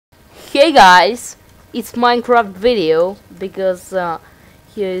Hey guys, it's Minecraft video because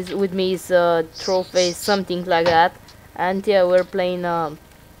here is with me is trophy something like that, and yeah, we're playing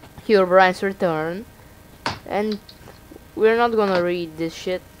Herobrine's Return, and we're not gonna read this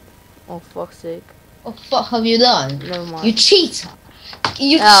shit. Oh fuck's sake! What the fuck have you done? Never mind. You cheat!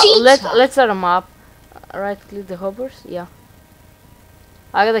 You cheat! Let's start a map. Right click the hoppers. Yeah.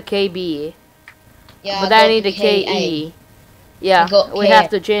 I got a KB. Yeah, But I need a KE. Yeah, we have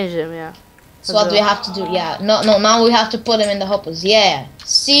to change them, yeah. So what do we have to do? Yeah, no, now we have to put them in the hoppers. Yeah.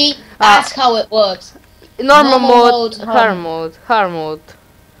 See? That's how it works. Normal mode, hard mode. No,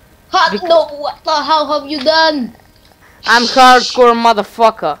 what the hell have you done? I'm hardcore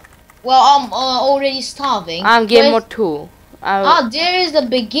motherfucker. Well, I'm already starving. I'm game mode 2. There is the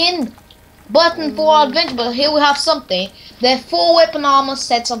begin button for adventure, but here we have something. There are 4 weapon armor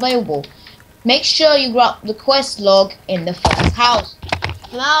sets available. Make sure you grab the quest log in the first house.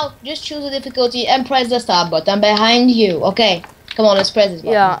 Now, just choose the difficulty and press the start button behind you. Okay, come on, let's press this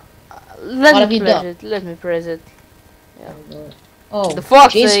button. Yeah, let me press it. Yeah. Oh, the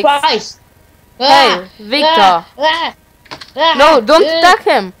fox Jesus Christ! Hey, Victor! No, don't attack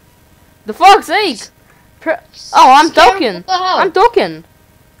him! The fox ache! Oh, I'm talking! I'm talking!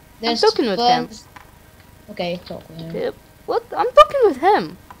 I'm talking with him. Okay, talk with him. Yep. What? I'm talking with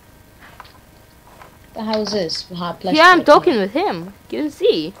him. The hell is this? Yeah, I'm talking with him. You can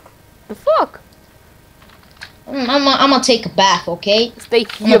see. The fuck? I'm gonna take a bath, okay? Stay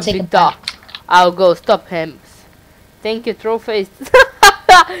here, Victor. I'll go stop him. Thank you, Trollface.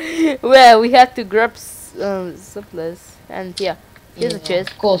 Well, we have to grab supplies. And yeah, here's a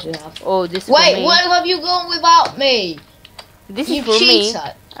chest. Of course we have. Oh, this is Wait, for me. where have you gone without me? This is for me.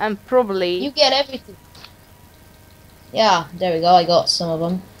 And probably... You get everything. Yeah, there we go. I got some of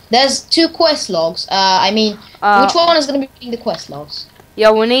them. There's 2 quest logs. Which one is gonna be reading the quest logs?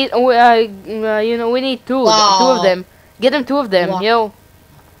 Yeah, we need. You know, we need 2. Wow. 2 of them. Get them 2 of them, wow. yo.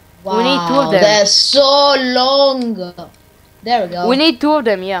 Wow. We need 2 of them. They're so long. There we go. We need 2 of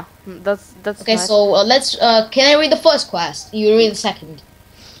them. Yeah, that's okay. nice. So let's. Can I read the first quest? You read the second.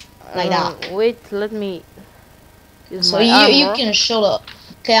 Like that. Wait, let me. So you can show up.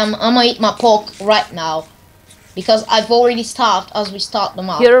 Okay, I'm gonna eat my pork right now. Because I've already starved as we start them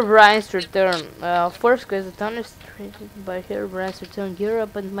up. Herobrine's Return. First quest, the town is treated by Herobrine's Return. Gear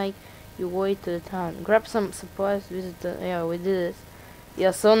up and make your way to the town. Grab some supplies, visit the... Yeah, we did this.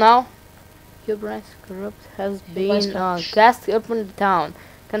 Yeah, so now... Herobrine's corrupt has been cast upon the town.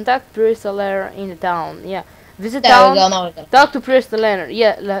 Contact Priest Alair in the town. Yeah. Visit town. Now we go. Talk to Priest Alair.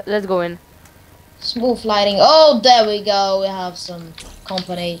 Yeah, let's go in. Smooth lighting. Oh, there we go. We have some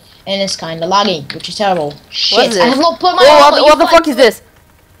company. And it's kind of laggy, which is terrible. Shit, I have not put my what the fuck is this?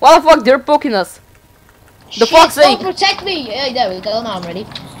 What the fuck? They're poking us. The fox don't protect me. Yeah, there we go. Now I'm ready.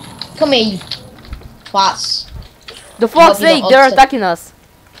 Come here, you twats. The fox they're attacking us.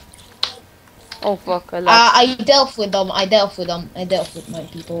 Oh fuck, I dealt with them. I dealt with my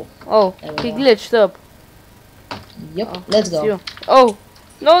people. Oh, he glitched up. Yep, let's go. Oh,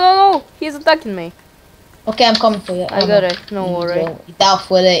 no, he's attacking me. Okay, I'm coming for you. I got it. No worry. You dealt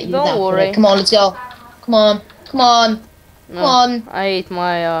with it. Don't worry. Come on, let's go. Come on. I ate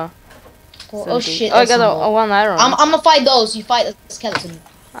my oh shit! I got a 1 iron. I'm gonna fight those. You fight the skeleton.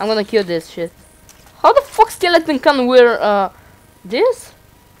 I'm gonna kill this shit. How the fuck skeleton can wear this?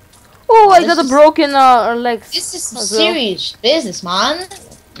 Oh, I got a broken legs. This is some serious business, man.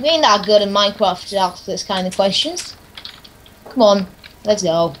 We ain't that good in Minecraft to ask this kind of questions. Come on, let's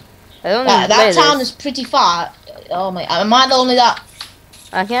go. I don't that town is pretty far. Oh my! Am I the only that?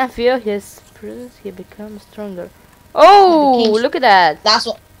 I can feel his presence. He becomes stronger. Oh, look at that! That's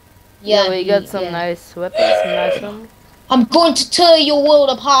what. Yeah, we got some nice weapons. Some nice ones. I'm going to tear your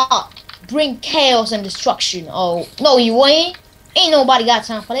world apart. Bring chaos and destruction. Oh no, you ain't. Ain't nobody got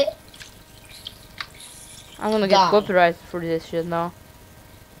time for that. I'm gonna get copyright for this shit now.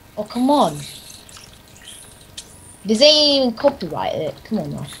 Oh come on! This ain't even copyrighted. Come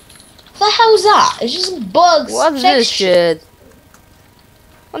on now. What the hell is that? It's just bugs. What's this shit?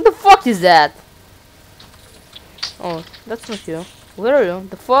 What the fuck is that? Oh, that's not you. Where are you?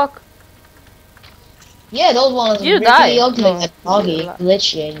 The fuck? Yeah, those ones are really ugly and doggy,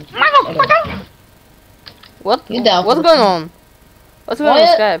 glitching. What? What's going on? What's going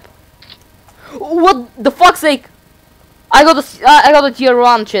on Skype? What the fuck's sake? I got a tier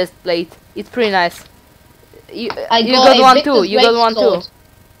 1 chest plate. It's pretty nice. You got one too. You got one too.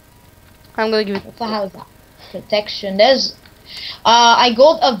 I'm gonna give it. What the hell is that? Protection. There's. I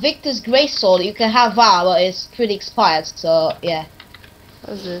got a Victor's Grace Sword. You can have that, but it's pretty expired. So yeah.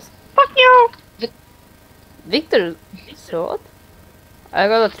 What's this? Fuck you. Victor's sword? I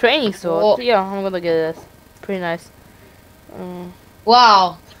got a training sword. Oh. Yeah, I'm gonna get this. Pretty nice.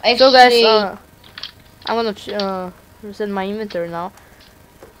 Wow. So guys, Actually, I'm gonna reset my inventory now.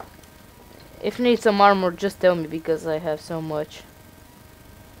 If you need some armor, just tell me because I have so much.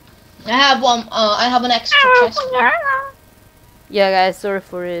 I have one. I have an extra chest. Yeah, guys, sorry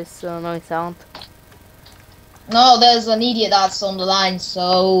for this annoying sound. No, there's an idiot that's on the line.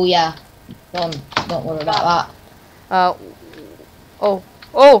 So yeah, don't worry about that. Oh,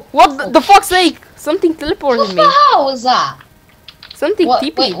 what the fuck's sake? Something teleported What me. the hell was that? Something What?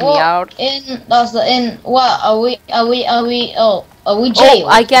 TP'd Wait, me what? out. That's the in. What are we? Oh, are we Oh, jailed?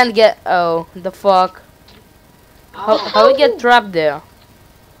 I can't get. Oh, the fuck. How we get trapped there?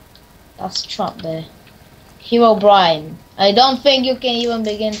 That's trapped there. Herobrine. I don't think you can even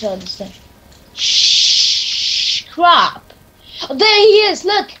begin to understand. Shh! Crap! Oh, there he is!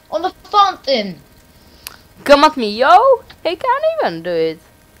 Look! On the fountain! Come at me, yo! He can't even do it.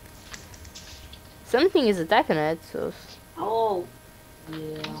 Something is attacking it, so. Oh.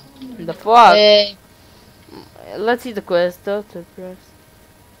 Yeah. The fuck? Uh, Let's see the quest, though. To press.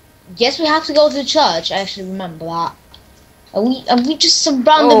 Guess we have to go to the church. I actually remember that. Are we just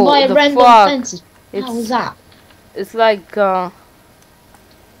surrounded Oh, by the random fuck. fences? How was that? It's like,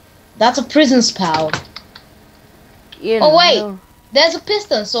 That's a prison spell. you Oh, wait. know. There's a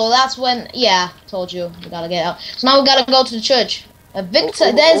piston, so that's when... Yeah, told you. We gotta get out. So now we gotta go to the church.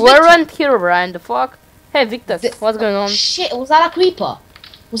 Victor, there's Where Victor. went Herobrine? The fuck? Hey, Victor, what's going on? Shit, was that a creeper?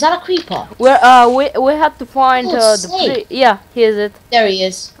 Was that a creeper? We had to find God's the sake. yeah, here's it. There he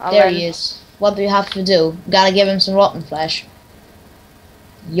is. I'll There end. he is. What do you have to do? Gotta give him some rotten flesh.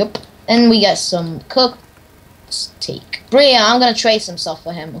 Yup. And we get some cooked steak. Brilliant, I'm gonna trade some stuff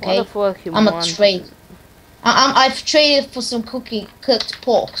for him, okay? What the fuck you I'm want? a trade. I've traded for some cooked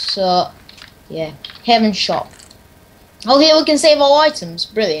pork, so yeah. Heaven shop. Oh, here we can save all items.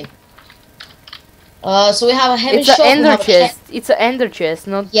 Brilliant. So we have a heaven It's shop. an we ender have a chest. It's an ender chest,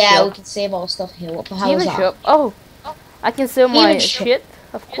 not Yeah, shop. we can save all stuff here. What the hell is Heaven that? shop. Oh, I can sell my Heaven shop. shit,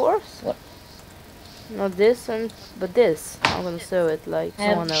 of course. What? Not this but this. I'm gonna sell it like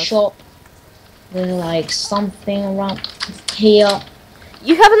Heaven someone else. shop. There's like something around here.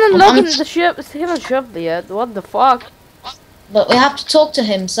 You haven't unlocked I'm- the heaven shop yet. What the fuck? But we have to talk to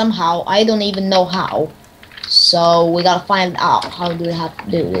him somehow. I don't even know how. So we gotta find out. How do we have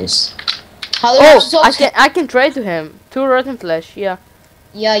to do this? How do we have to Oh, talk to him? I can trade to him. 2 rotten flesh. Yeah.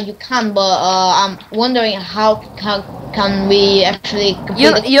 Yeah, you can, but I'm wondering how can we actually complete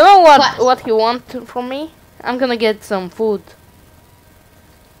it? You know What? what he wants from me? I'm gonna get some food.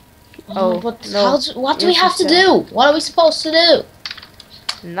 Oh, but no. what do we Yes, have to you do? What are we supposed to do?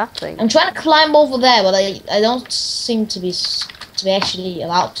 Nothing. I'm trying to climb over there, but I don't seem to be actually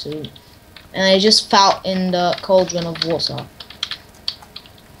allowed to. And I just fell in the cauldron of water.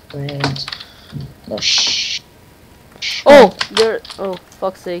 Brilliant. Oh, shh. Oh, oh,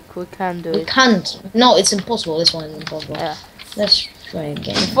 fuck's sake, we can't do We it. can't. No, it's impossible. This one is impossible. Yeah. Let's try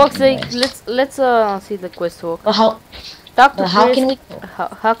again. Fuck's sake, Anyways. let's see the quest walk. But how? Talk to But how Chris. can we?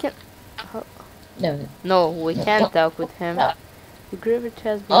 How can? No. No, we No. can't talk with him. No. The gravity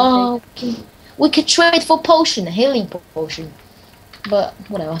has been Oh, okay. We could trade for potion, a healing potion. But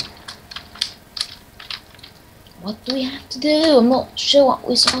whatever. What do we have to do? I'm not sure what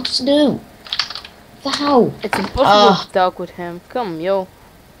we're supposed to do. What the hell? taken. It's impossible to talk with him. Come, yo.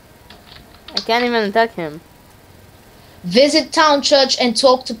 I can't even attack him. Visit town church and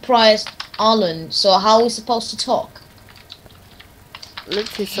talk to Priest Allen. So how are we supposed to talk?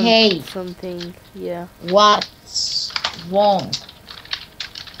 Let's see Hey. something. Yeah. What's wrong?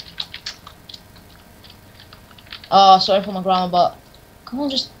 Oh, sorry for my grammar, but come on,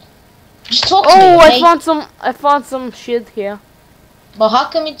 just talk to me. Oh, Okay? I found some shit here. But how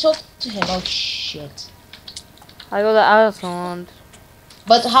can we talk to him? Oh shit. I got the other sound.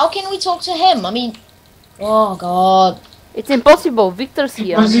 But how can we talk to him? I mean, oh god. It's impossible. Victor's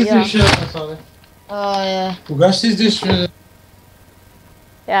here. Yeah. Yeah.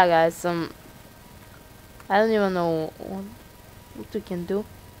 Yeah, guys. I don't even know what we can do.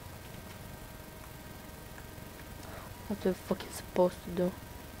 What we fucking supposed to do?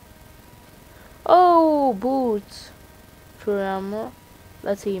 Oh, boots. 3 armor.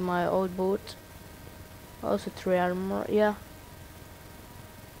 Let's see my old boot. Also 3 armor. Yeah.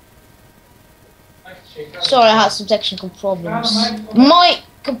 Sorry, I had some technical problems. My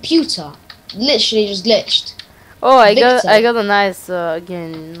computer literally just glitched. Oh, I Victor. got a nice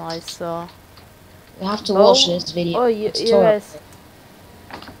again nice. You have to bow. watch this video. Oh, you tutorial. guys.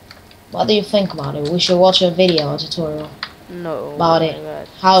 What do you think about it? We should watch a video, a tutorial. No. About oh it. my God.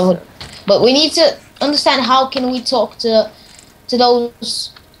 How? But we need to understand how can we talk to to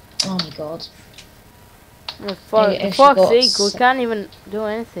those. Oh my god. Oh, fuck, I for actually fuck's got sake, we can't even do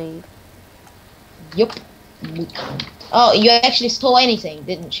anything. Yup. We can't. Oh, you actually stole anything,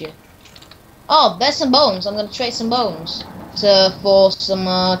 didn't you? Oh, there's some bones. I'm gonna trade some bones for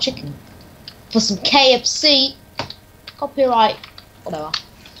some chicken. For some KFC. Copyright. Whatever.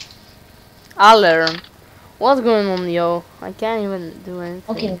 I'll learn. What's going on, yo? I can't even do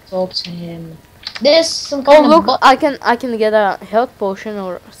anything. Okay, talk to him. There's some Oh kind look, of I can get a health potion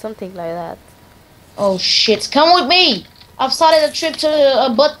or something like that. Oh shit, come with me! I've started a trip to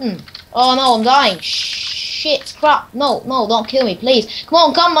a button. Oh no, I'm dying. Shit, crap. No, don't kill me, please. Come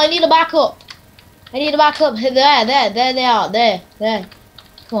on, come, I need a backup. I need a backup. There they are. There.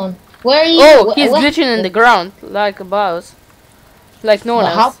 Come on. Where are you? Oh, he's glitching in the ground like a boss. Like no one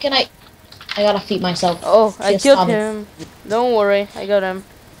Well, else. how can I gotta feed myself. Oh, I Just killed stop it. him. Don't worry, I got him.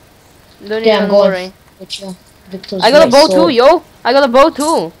 Don't Okay, I'm even going worry. with you. Victor's I got a right bow too, sword. yo. I got a bow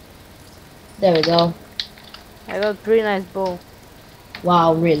too. There we go. I got a pretty nice bow.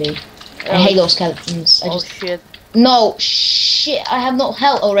 Wow, really? I Oh, hate those skeletons. I oh just shit. no shit. I have no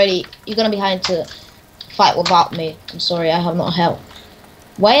health already. You're gonna be having to fight without me. I'm sorry, I have no health.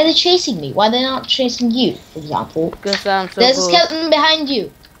 Why are they chasing me? Why are they not chasing you, for example? Because I'm so There's a good. skeleton behind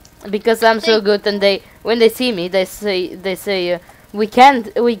you. Because I'm so good, and when they see me, they say we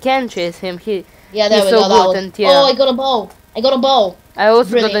can't chase him. Yeah, there He's we so go. That good, one. and yeah. Oh, I got a bow. I got a bow. I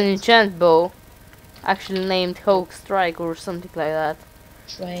also got an Brilliant. enchant bow, actually named Hulk Strike or something like that.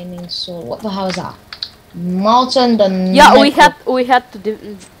 Training sword. What the hell is that? Mountain the Yeah, necro- we had to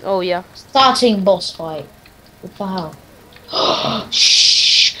do. Oh yeah. starting boss fight. What the hell?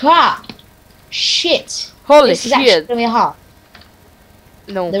 Shh, crap. Shit. Holy This is actually shit! gonna be hard.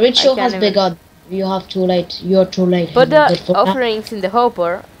 No, The ritual I can't has even. begun. You have too late. You're too late. Put But the for now- offerings in the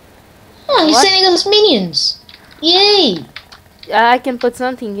hopper. Oh, he's What? sending us minions. Yay! I can put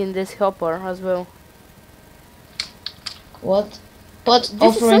something in this hopper as well. What? Put This is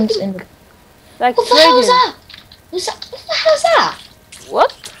offerings something- in the. Like What the hell is trading. that? What the hell is that?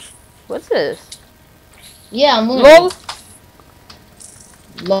 What? What's this? Yeah, I'm moving. LOL.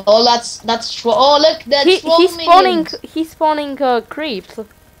 Lol, that's oh look, that's He's spawning creeps.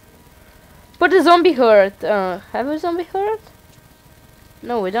 Put a zombie herd. Have we zombie herd?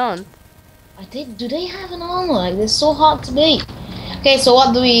 No, we don't. Do they have an armor? Like, they're so hard to beat. Okay, so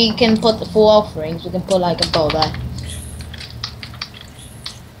what do we can put for offerings? We can put like a bow there.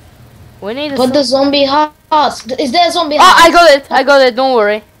 We need a Put the zombie hearts. Is there a zombie Ah, heart? I got it, don't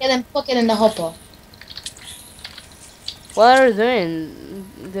worry. Yeah, then put it in the hopper. What are you doing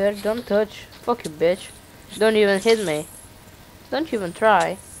there? Don't touch. Fuck you, bitch. Don't even hit me. Don't even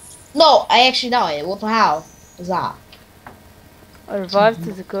try. No, I actually died. What the hell is that? I revived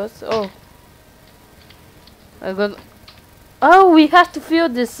to the coast. Oh. I got... Oh, we have to fill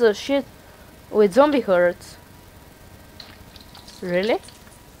this shit with zombie herds. Really?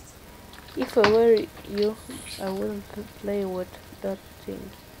 If I were you, I wouldn't play with that thing.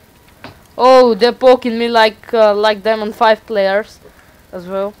 Oh, they're poking me like Diamond 5 players as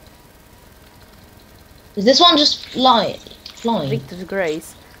well. Is this one just flying? Victor's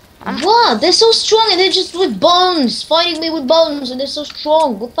Grace. What? They're so strong and they're just with bones. Fighting me with bones and they're so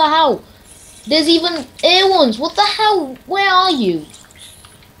strong. What the hell? There's even air ones. What the hell? Where are you?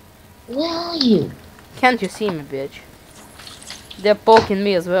 Where are you? Can't you see me, bitch? They're poking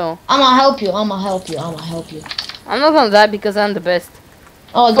me as well. I'ma help you. I'ma help you. I'ma help you. I'm not gonna die because I'm the best.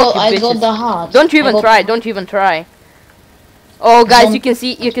 Oh, Fuck you, I got bitches. the heart. Don't you even try. Don't you even try. Oh, guys, Some-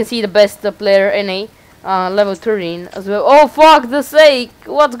 you can see the best player in a level 13 as well. Oh, fuck the sake!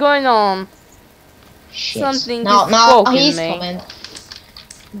 What's going on? Shit. Something Now, is now poking he's me. coming.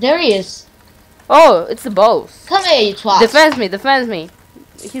 There he is. Oh, it's the boss. Come here, you twat. Defend me, defend me.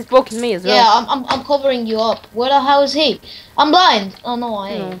 He's poking me as well. Yeah, I'm covering you up. Where the hell is he? I'm blind. Oh no, I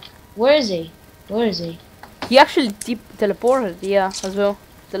ain't. No. Where is he? Where is he? He actually teleported, yeah, as well.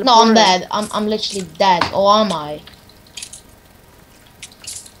 No, I'm Teleported. dead. I'm literally dead. Or am I?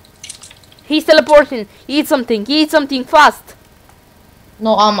 He's teleporting. Eat something fast.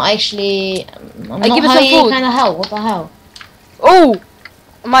 No, I'm actually. I'm I not give it some having any food. kind of hell. What the hell? Oh,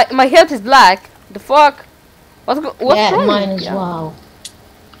 my health is black. The fuck? What's yeah, wrong? mine as Yeah. well.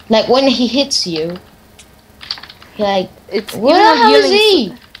 Like when he hits you, he like. It's Where even the hell is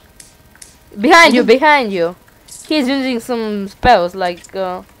healing he? Behind you, behind you. He's using some spells like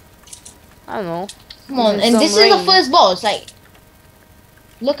I don't know. Come on, using and some this is the rain. first boss. Like,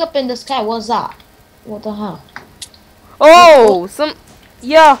 look up in the sky. What's that? What the hell? Oh,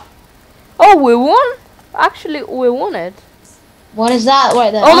 yeah. Oh, we won. Actually, we won it. What is that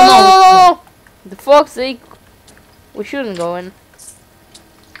right there? Oh no, no, no, no, no! The fuck's sake. We shouldn't go in.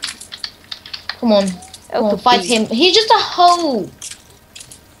 Come on. Come on, fight him. He's just a hoe.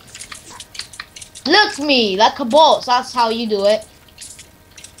 Look me, like a boss. That's how you do it.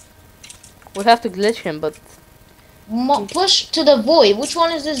 We have to glitch him, but... Push to the void. Which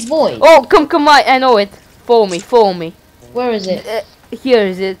one is this void? Oh, come on, I know it. Follow me. Where is it? Here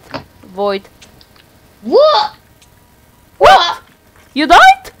is it. Void. What? What? You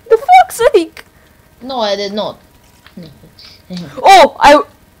died? The fuck's sake! No, I did not. Oh,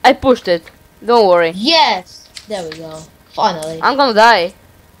 I pushed it. Don't worry. Yes. There we go. Finally. I'm gonna die.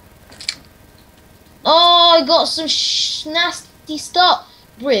 Oh, I got some nasty stuff.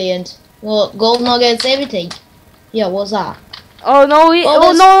 Brilliant. Well, gold nuggets, everything. Yeah, what's that? Oh no,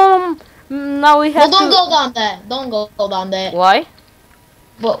 no. Now we have don't go down there. Don't go down there. Why?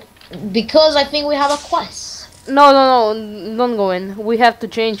 But because I think we have a quest. No, don't go in. We have to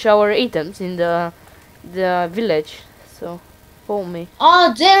change our items in the village. So, follow me.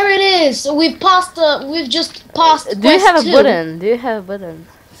 Oh, there it is. We've just passed. Do you have two. a button? Do you have a button?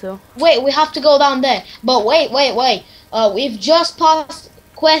 So. Wait, we have to go down there. But wait. We've just passed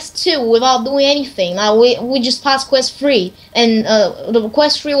quest 2 without doing anything. Now we just passed quest 3, and the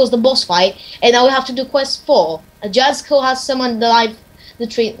quest 3 was the boss fight, and now we have to do quest 4. A giant skull has summoned the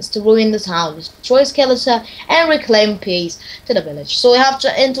trees to ruin the town, destroy skeleton, and reclaim peace to the village. So we have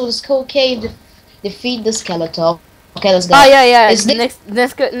to enter the skull cave, defeat the skeleton. Okay, let's go. Oh yeah.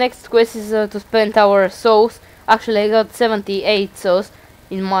 Next quest is to spend our souls. Actually, I got 78 souls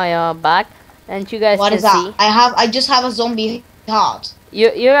in my bag, and you guys what can is that? see. I just have a zombie heart.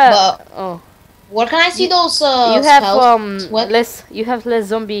 You have Where can I see those you have spells? you have less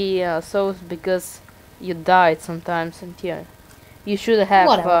zombie souls because you died sometimes, and yeah, you should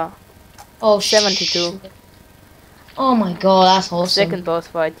have 72. Oh my god, that's awesome. Second boss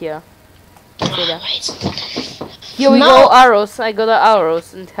fight, yeah. Wait. Here we go, arrows. I got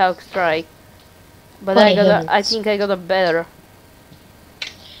arrows and Hulk strike, but I think I got a better.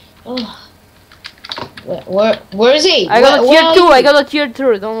 Oh. Where is he? I got a tier 2. I got a tier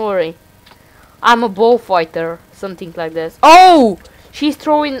 2. Don't worry. I'm a bullfighter, something like this. Oh, she's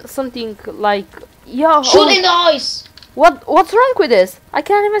throwing something like shoot in the eyes. What's wrong with this? I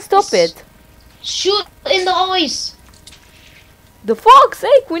can't even stop it. Shoot in the eyes. The fuck's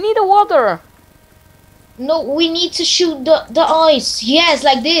sake! We need a water. No, we need to shoot the eyes. Yes,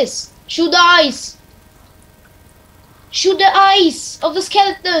 like this. Shoot the eyes. Shoot the eyes of the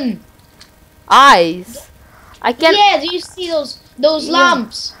skeleton. Eyes. I can't. Yeah, do you see those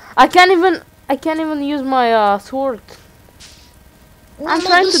lamps? I can't even use my sword. I'm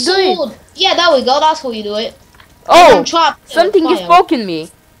trying to do it. Yeah, there we go. That's how you do it. Oh, something is poking me.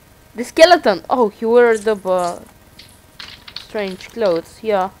 The skeleton. Oh, he wears the strange clothes.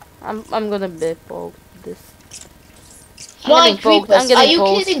 Yeah, I'm gonna be poked. Flying creepers. Are you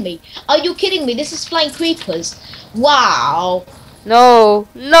kidding me? Are you kidding me? This is flying creepers. Wow. No,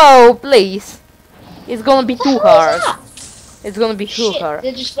 please. It's gonna be too hard. It's gonna be too hard.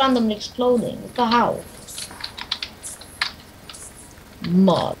 They're just randomly exploding. What the hell?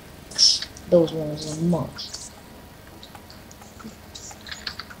 Mugs. Those ones are mugs.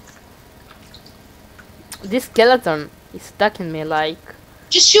 This skeleton is attacking me like...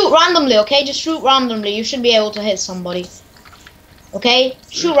 Just shoot randomly, okay? Just shoot randomly. You should be able to hit somebody. Okay?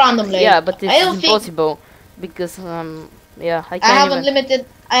 Shoot randomly. Yeah, but it's impossible. Because, yeah, I can't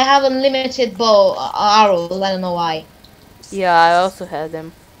I have unlimited bow arrows. I don't know why. Yeah, I also have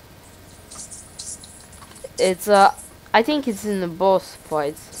them. It's, I think it's in the boss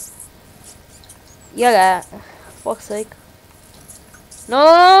fights. Yeah, fuck's sake.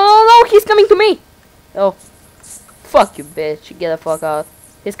 No, he's coming to me! Oh. Fuck you, bitch. Get the fuck out.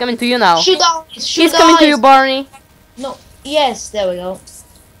 He's coming to you now. Shoot out! He's coming to you, Barney. No. Yes, there we go.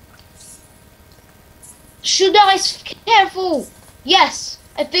 Shoot eyes, careful! Yes!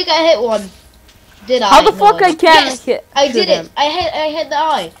 I think I hit one. Did I? How the fuck I can yes, hit? I did it. I hit the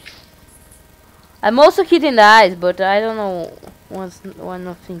eye. I'm also hitting the eyes, but I don't know why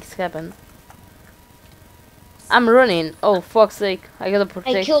nothing's happened. I'm running. Oh fuck's sake! I gotta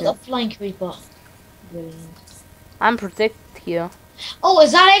protect. I killed a flying creeper. Brilliant. I'm protected here. Oh,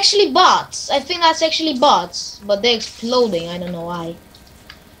 is that actually bots? I think that's actually bots, but they're exploding. I don't know why.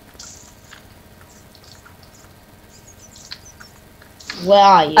 Where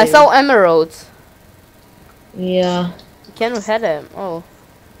are you? I saw emeralds. Yeah. Can we hit them? Oh.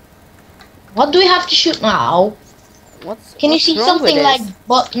 What do we have to shoot now? Can you see something like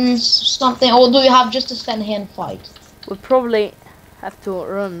buttons, something, or do you have just to stand here and fight? We probably have to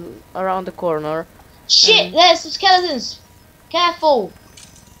run around the corner. Shit! There's some skeletons. Careful!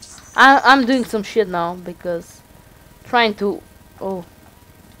 I'm doing some shit now because trying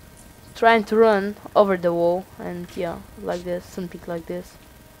trying to run over the wall, and yeah, like this, something like this.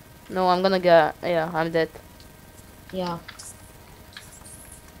 No, I'm gonna get. Yeah, I'm dead. Yeah.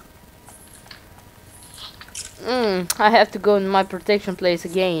 I have to go in my protection place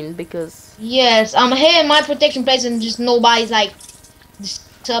again because Yes, I'm here in my protection place and just nobody's like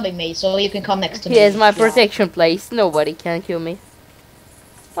disturbing me, so you can come next to me. here's my Yeah. protection place. Nobody can kill me.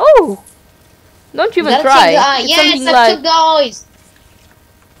 Oh, don't You even gotta try. take the eye. It's Yes, something I like. took the eyes.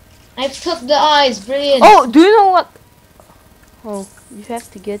 I took the eyes. Brilliant. Oh, do you know what? Oh, you have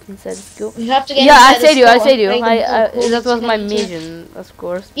to get inside the school. You have to get Yeah, I inside the said you. I store said and you. break the book. Who That needs to was my get into- mission, of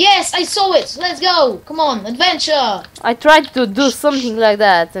course. Yes, I saw it. Let's go. Come on, adventure. I tried to do something like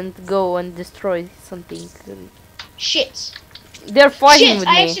that and go and destroy something. Shit. They're fighting Shit, with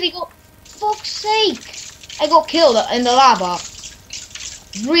I me. actually got. Fuck's sake. I got killed in the lava.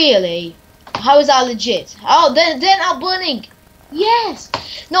 Really? How is that legit? Oh, they're not burning. Yes.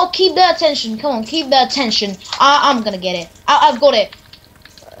 No, keep the attention. Come on, keep the attention. I'm gonna get it. I've got it.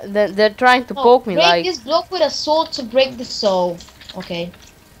 They're trying to No, poke me break like. this block with a sword to break the soul. Okay.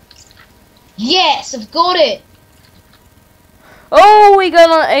 Yes, I've got it. Oh, we got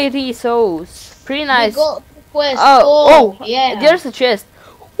on 80 souls. Pretty We nice. got the quest. Oh, yeah. There's a chest.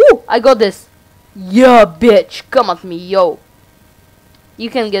 Woo! I got this. Yeah, bitch. Come at me, yo. You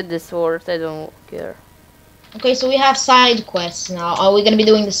can get this sword. I don't care. Okay, so we have side quests now. Are we gonna be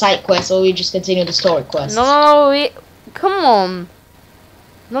doing the side quests, or we just continue the story quests? No. Come on.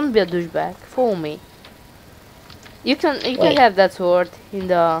 Don't be a douchebag. Follow me. You can Wait. have that sword in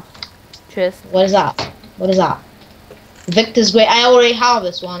the chest. What is that? What is that? Victor's Great. I already have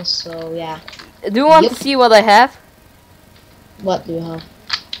this one, so yeah. Do you want Yep. to see what I have? What do you have?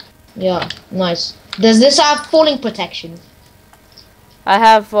 Yeah, nice. Does this have falling protection? I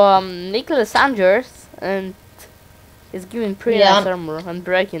have Nicholas Sanders, and it's giving pretty Yeah. nice armor and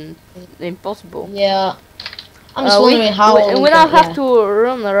breaking impossible. Yeah. I'm just we wondering how we can- now have yeah. to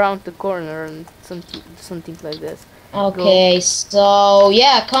run around the corner and something like this. Okay, so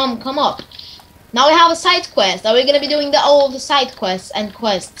yeah, come up. Now we have a side quest. Are we gonna be doing all the side quests and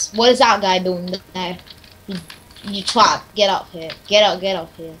quests? What is that guy doing there? You twat! Get up here! Get up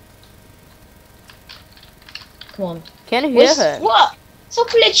here! Come on! Can you hear What's- her? What? So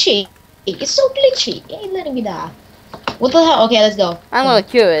glitchy! It's so glitchy! You ain't letting me die. What the hell? Okay, let's go. I'm gonna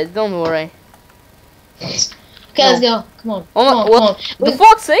kill it. Don't worry. Okay, let's go. Come on! Oh, Come on! what? Come on! The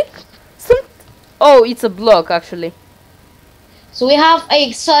fuck's sake? Oh, it's a block actually. So we have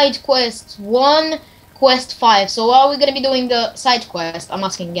a side quest 1, quest 5. So are we gonna be doing the side quest? I'm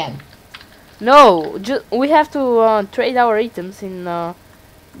asking again. No, we have to trade our items in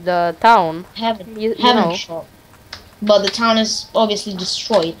the town. Heaven You know. shop. But the town is obviously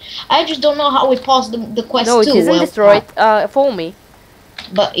destroyed. I just don't know how we passed the quest No, it 2. isn't destroyed. Follow me.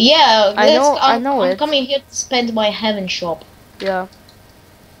 But yeah, I know- I know I'm it. coming here to spend my heaven shop. Yeah.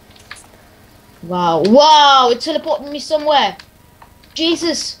 Wow, wow! It teleported me somewhere.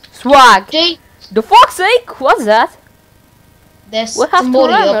 Jesus, Swag. Jay, The fuck's sake? What's that? there's We have to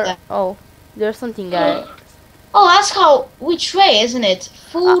somebody run. up there. Oh, there's something guy. Oh, that's how we trade, isn't it?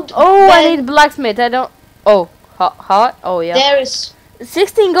 Food. Oh, I then need blacksmith. I don't. Oh, how? Oh yeah. There is.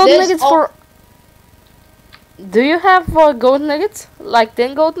 16 gold There's nuggets al- for. Do you have gold nuggets? Like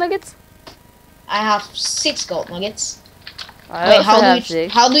 10 gold nuggets? I have 6 gold nuggets. I Wait, also have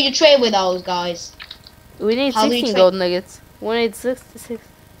 6. how do you trade with those guys? We need how do you 16 trade? gold nuggets. We need 66.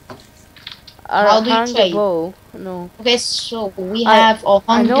 How do you Hang the trade? bow. No. Okay, so we I- have a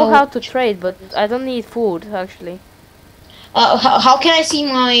I know hundred. how to trade, but I don't need food actually. How can I see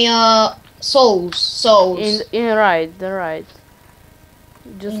my souls? In the right.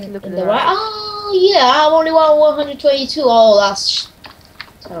 Just look at in the the right. right. Oh yeah, I have only 122. Oh, that's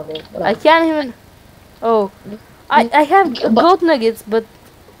terrible. I Whatever. can't even. Oh, I have But- gold nuggets, but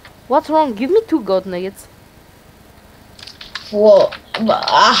what's wrong? Give me 2 gold nuggets. Well,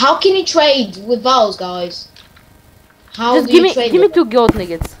 how can you trade with those guys? How Just do give you me trade? give me with 2 gold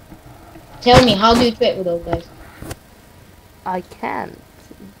nuggets. Tell me, how do you trade with those guys? I can't.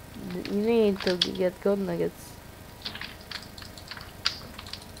 You need to get gold nuggets.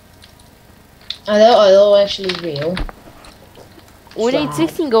 Are they actually real? We need Wow.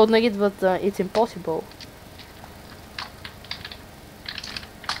 16 gold nuggets, but it's impossible.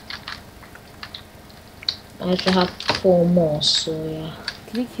 I actually have 4 more, so yeah.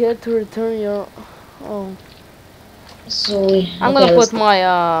 Click here to return your. Oh, So we. I'm okay, gonna let's put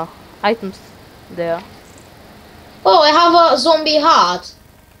my items there. Oh, I have a zombie heart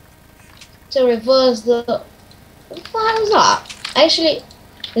to reverse the. What the hell is that? Actually,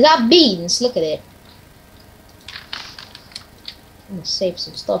 is that beans? Look at it. I'm gonna save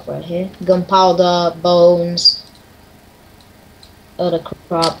some stuff right here. Gunpowder, bones, other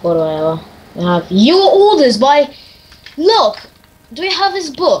crap, whatever. We have your orders by. Look, do you have his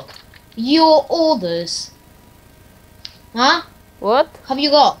book? Your orders. Huh? What? Have you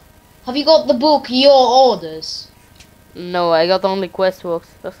got? Have you got the book? Your orders. No, I got only quest books.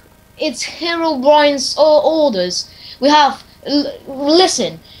 It's Herobrine's orders. We have.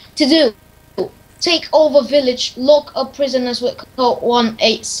 Listen to do. Take over village, lock up prisoners with code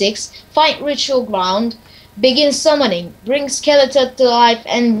 186, fight ritual ground, begin summoning, bring skeleton to life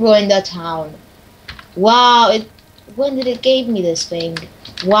and ruin the town. Wow, when did it give me this thing?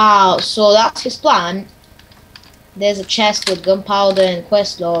 Wow, so that's his plan. There's a chest with gunpowder and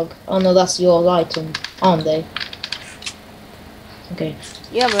quest log. Oh no, that's your item, aren't they? Okay.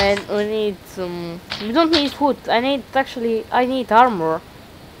 Yeah, man, we need some. We don't need food. I need armor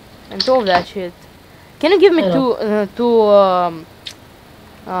and all that shit. Can you give me I two? Wait,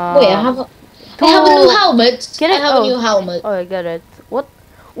 I have a new helmet. Can I have a new helmet. Oh, I got it. What?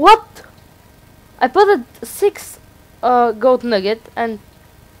 What? I put a 6 gold nugget and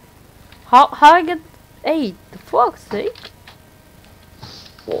how I get 8? The fuck's sake!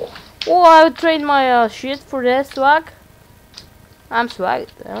 Oh, I would trade my shit for this swag. I'm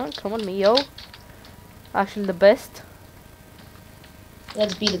swagged. Come on, me, yo. Actually, the best.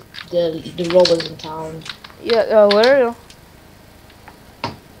 Let's be the robbers in town. Yeah, where are you?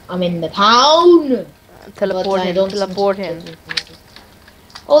 I'm in the town. Teleport him. Teleport him.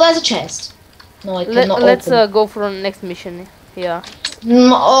 Oh, there's a chest. No, I cannot Let's open. go for the next mission. Yeah.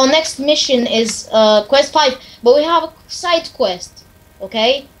 Our next mission is quest 5, but we have a side quest.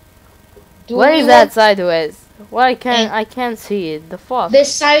 Okay. Where is that sideways? Why I can't see it? The fuck.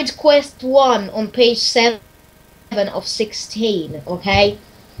 This side quest 1 on page 7 of 16. Okay.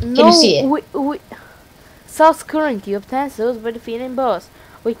 No, Can you see it? we South currently obtain souls by defeating boss.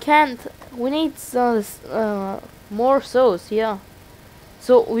 We can't. We need more souls. Yeah.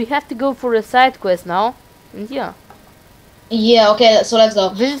 So we have to go for a side quest now. And yeah. Yeah. Okay. So let's go.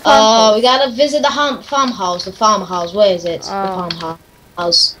 Visit farmhouse. We gotta visit the farmhouse. The farmhouse. Where is it? The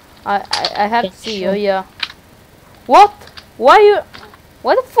farmhouse. I have to see you. Yeah. What? Why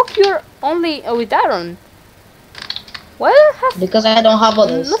the fuck you're only with iron? Why do you have? Because I don't have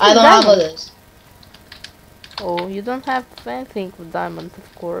others. Nothing I don't have diamond. others. Oh, you don't have anything with diamond,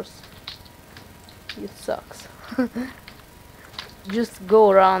 of course. You sucks. Just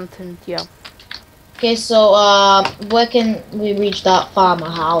go around and yeah. Okay, so where can we reach that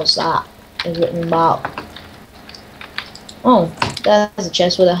farmhouse that is written about? Oh, there's a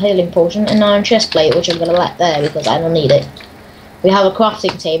chest with a healing potion and an iron chest plate, which I'm gonna let there because I don't need it. We have a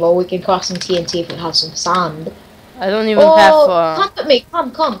crafting table. We can craft some TNT if we have some sand. I don't even have. Come with me.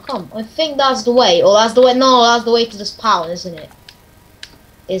 Come. I think that's the way. Or that's the way. No, that's the way to the spawn, isn't it?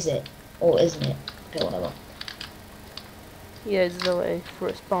 Is it? Or isn't it? Okay, whatever. Yeah, it's the way for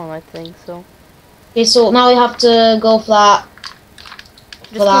a spawn, I think so. Okay, so now we have to go for that.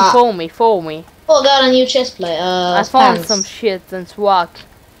 Just follow me. Oh, got a new chest plate. I found pants. some shit and swag.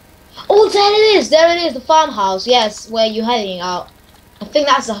 Oh, there it is, the farmhouse. Yes, where you heading out. I think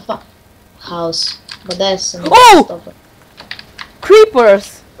that's the farmhouse. But there's some stuff.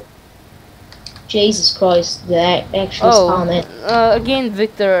 Creepers! Jesus Christ, they actually spawn it. Again,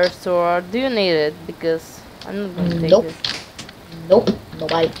 Victor sword. Do you need it? Because I'm not gonna take it. Nope,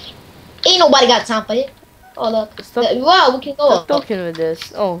 nobody. Ain't nobody got time for it. Oh look, Stop, wow, we can go stop up. talking with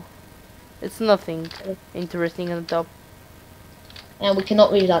this. Oh, it's nothing interesting on the top. And we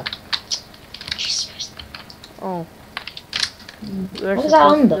cannot read that. Jesus Christ. Oh, we're What is that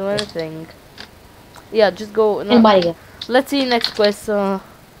supposed to under? do anything. Yeah, just go. No. Anybody go? Let's see next quest.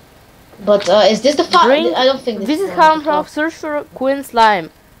 But is this the farm? I don't think this Visit is farmhouse. Search for Queen Slime.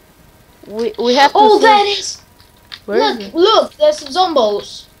 We have to. Oh, search. there it is. Where is it? Look, there's some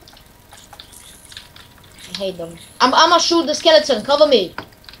zombos. I hate them. I'm gonna shoot the skeleton. Cover me.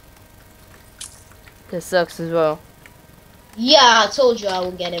 This sucks as well. Yeah, I told you I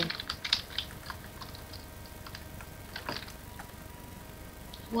will get him.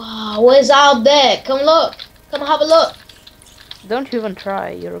 Wow, what is out there? Come look. Come have a look. Don't even try.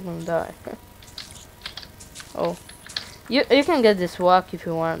 You're gonna die. Oh, you can get this walk if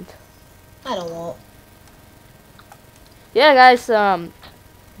you want. I don't want. Yeah, guys.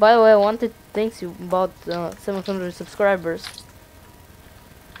 By the way, I wanted to thank you about 700 subscribers.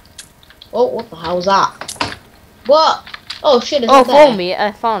 Oh, what the hell was that? What? Oh shit! It's Oh, not there. follow me.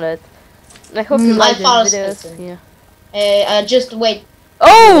 I found it. I hope you like found these a videos. skeleton. Yeah. Just wait.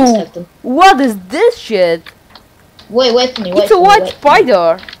 Oh, Skeleton. what is this shit? Wait for me. It's a white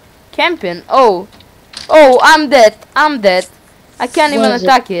spider camping. Oh, I'm dead. I can't Where even is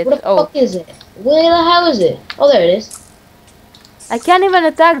attack it. Where the Oh, fuck is it? Where the hell is it? Oh, there it is. I can't even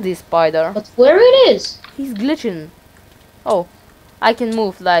attack this spider. But where it is? He's glitching. Oh, I can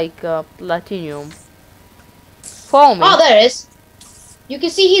move like platinum. Follow me. Oh, there it is. You can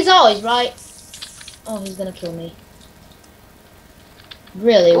see his eyes, right? Oh, he's gonna kill me.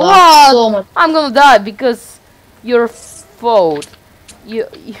 Really? Wow. What? So much. I'm gonna die because you're fault. You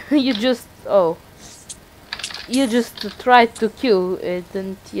just you just tried to kill it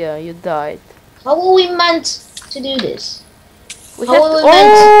and yeah, you died. How were we meant to do this? We How have were to, we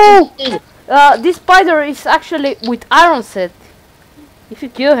meant to do this? this spider is actually with iron set. If you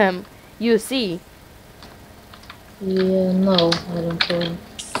kill him, you see. Yeah, no, I don't kill him.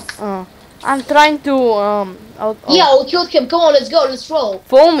 I'm trying to Yeah, we killed him. Come on, let's go. Let's roll.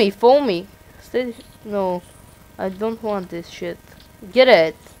 Follow me, follow me. Stay. No, I don't want this shit. Get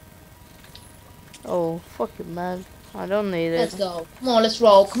it. Oh, fuck it, man. I don't need Let's it. go. Come on, let's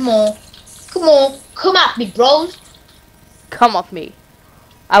roll. Come on. Come on. Come at me, bros. Come at me.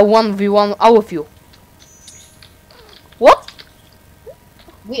 I 1v1 all of you. What?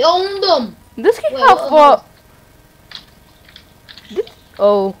 We own them. This can Wait, have what?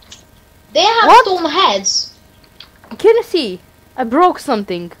 oh, They have What? stone heads. can you see? I broke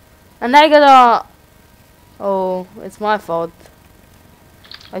something. And I gotta... Oh, it's my fault.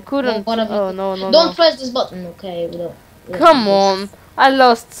 I couldn't... one of you- Oh, no, no, Don't no. press this button, okay? We don't Come do this. on. I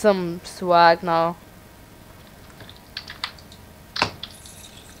lost some swag now.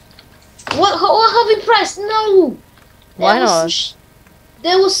 What have we pressed? No. Why There was some not?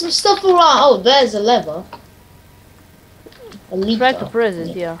 there was some stuff around. Oh, there's a lever. A lever. Try to press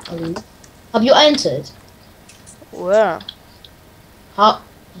it, yeah. A lever. Have you entered? Where? How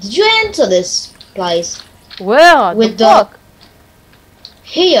did you enter this place? Where? With the the- fuck?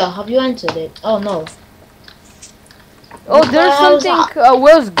 Here, have you entered it? Oh no. Oh, What the there's hell is something,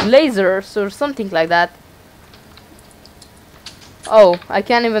 Wells Glazers or something like that. Oh, I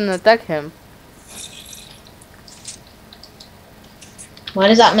can't even attack him. What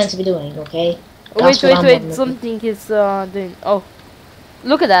is that meant to be doing? Okay. Oh, That's wait, what wait, I'm wait, looking. something is doing. Oh,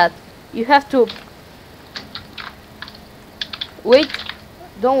 look at that. You have to. Wait,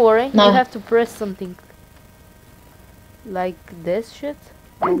 don't worry. No. You have to press something. Like this shit?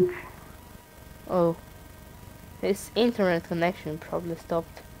 Oh. His internet connection probably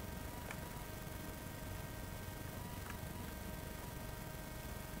stopped.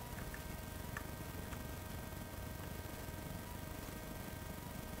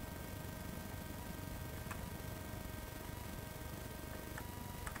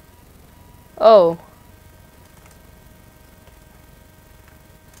 Oh.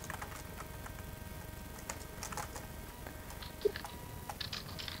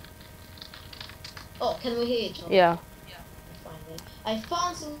 Oh, can we hear each other? Yeah. Finally. I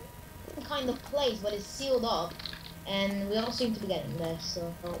found some kind of place, but it's sealed up, and we all seem to be getting there.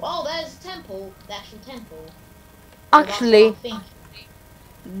 So, oh, there's a temple, the actual temple. So Actually, that's what I'm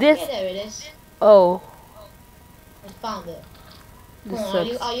thinking. this. Yeah, there it is. Oh. I found it. Come This on,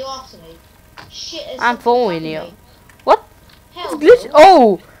 sucks. are you after me? Shit, it's I'm something following following you. me. What? Hell, Glitch. no.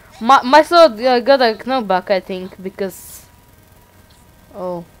 Oh! My sword got a knockback, I think, because.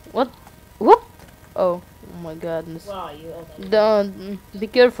 Oh. What? What? Oh. Oh my goodness. Where are you? Oh, there you are. Don't be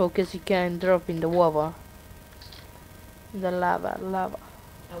careful, cause you can drop in the lava. The lava.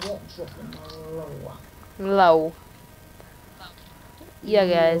 I won't drop in the lower. Low. Yeah,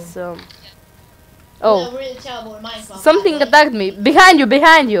 guys. Oh, We're really terrible in Minecraft. something by the way. attacked me. Behind you.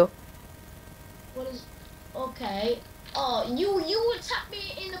 Behind you. What is? Okay. Oh, you attacked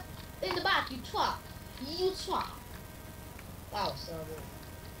me in the back. You twat. You twat. Wow, so good.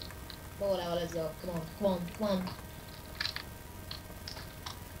 But whatever. Let's go. Come on.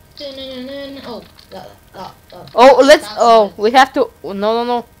 Oh, that. Oh, let's. that's Oh, good. we have to.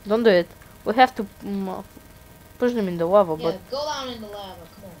 No. Don't do it. We have to push them in the lava. Yeah, But go down in the lava.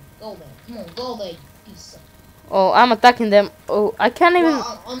 Come on, go there. Come on, go there. You piece of. oh, I'm attacking them. Oh, I can't even.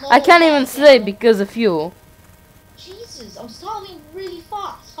 Well, I'm I can't even almost slay there. because of you. Jesus, I'm starving really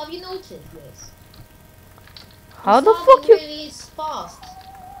fast. Have you noticed this? How I'm the starving fuck you really fast.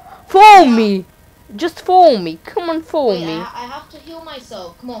 follow me? Just follow me. Come on, follow Wait, me. I have to heal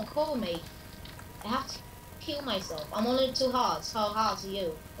myself. Come on, cover me. I have to heal myself. I'm only 2 hearts. How hearts are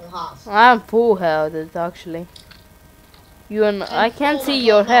you? 1 heart. I'm full health actually. You and I can't oh see my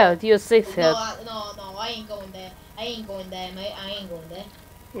your God, no. health. You're 6 No, health. no, I ain't going there. I ain't going there, mate. I ain't going there.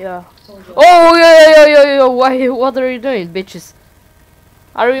 Yeah. Told you. Oh yeah. Why? What are you doing, bitches?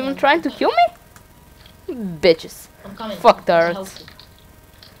 Are you even trying to kill me? Bitches. I'm coming. fuck I'm that. helping.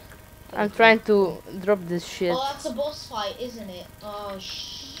 I'm trying to drop this shit. Oh, that's a boss fight, isn't it? Oh,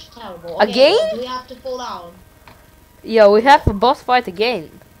 terrible. Okay, Again? do we have to fall down? Yeah, we have a boss fight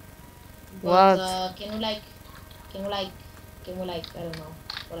again. But, What? can we like, I don't know,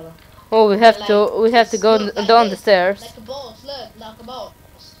 whatever. Oh, we have to go Look, like down the this, stairs. like a boss, look, like a boss.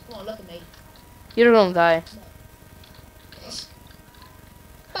 Come on, look at me. You're gonna die.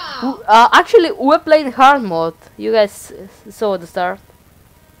 Bow! Actually, we're playing hard mode. You guys saw at the start.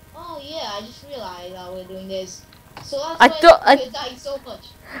 Oh yeah, I just realized that we're doing this. So that's I why thought we're dying so much.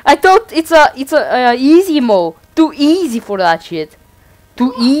 I thought it's a easy mode. Too easy for that shit. Too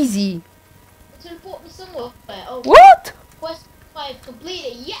What? Easy. Teleport me somewhere. Oh, What? quest 5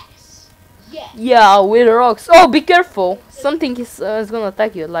 completed. Yes! Yes! Yeah, with rocks. Oh, be careful. Something is gonna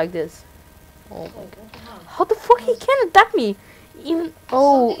attack you like this. Oh Oh, my god. what the hell? How the fuck he can attack me? Even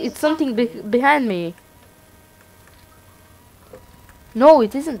oh, Something is it's something attacking you. behind me. No,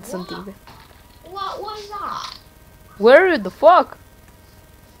 it isn't something. What is that? Where the fuck?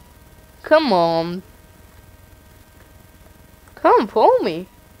 Come on. Come follow me.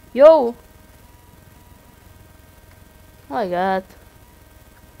 Yo. My god.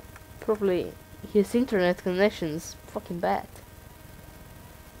 Probably his internet connection's fucking bad.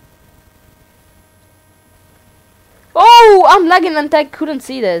 Oh, I'm lagging and I couldn't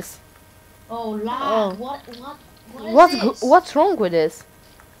see this. Oh, lag. Oh. What is this? What's wrong with this?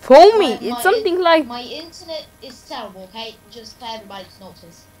 Follow me. My It's something like. My internet is terrible, okay? Just for everybody to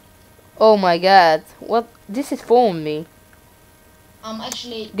notice. Oh my god. What? This is following me. I'm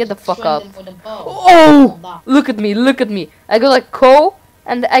actually Get the fuck shooting up. them with a bow. Oh! That. Look at me. Look at me. I got a coal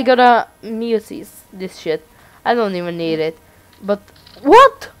and I got a Musis. This shit. I don't even need it. But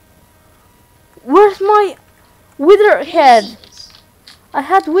what? Where's my wither head? Seeds. I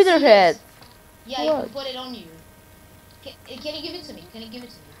had wither Seeds. head. Yeah, you What? can put it on you. Can you give it to me? Can you give it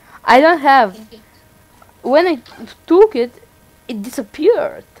to me? I don't have. Can you give When I took it, it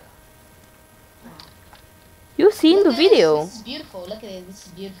disappeared. You seen Look the at this. video? This is beautiful. Look at it. This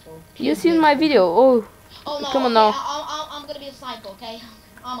is beautiful. You Pure seen my beautiful. video? Oh, Oh no! come on okay, now. I'm gonna be a sniper. Okay,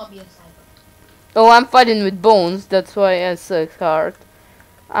 I'm gonna be a sniper. Oh, I'm fighting with bones. That's why I suck hard.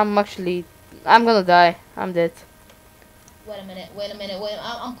 I'm gonna die. I'm dead. Wait a minute. Wait a minute. Wait.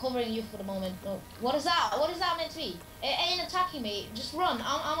 I'm covering you for the moment. No. What is that? What is that meant to be? It ain't attacking me. Just run.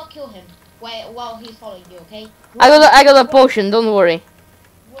 I'm gonna kill him. While he's following you. Okay. I got a potion. Don't worry.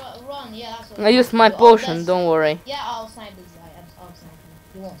 Run. Yeah, that's what I used my do. potion. That's- Don't worry. Yeah, I'll snipe this guy. I'll snipe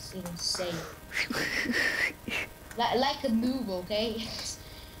him. He won't even say it. Like a noob, okay?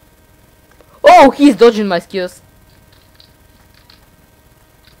 Oh, he's dodging my skills.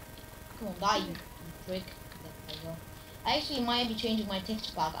 Come on, die, you prick. There you go. I actually might be changing my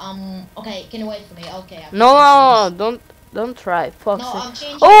texture pack. Okay, can you wait for me? Okay. I'm changing No, don't try. Fuck. this. No, I'm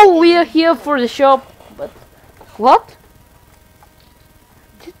changing. Oh, it. we are here for the shop. But what?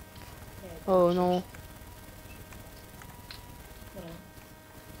 Oh no. Whatever.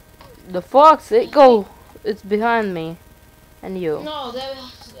 The fox. Go. It's behind me. And you. No,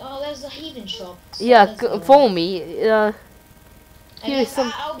 there's a heathen shop. So Yeah, let's go. follow me. I here is guess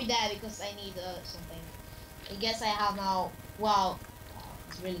some. I'll be there because I need something. I guess I have now. Wow,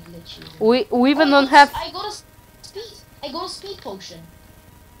 it's really glitchy. We even Oh, don't have. I got a speed. I got a speed potion.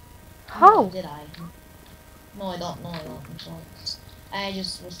 How? No, did I? No, I don't. No, I don't. I'm sorry. I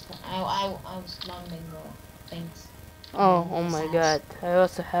just was. I was climbing the things. Oh my god. I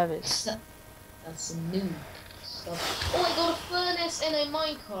also have it. That's new stuff. Oh, I got a furnace and a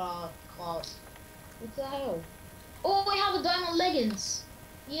minecart card. What the hell? Oh, I have a diamond leggings.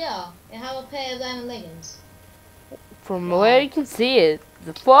 Yeah, I have a pair of diamond leggings. From where you can see it.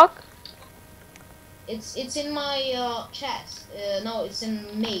 The fuck? It's in my chest. No, it's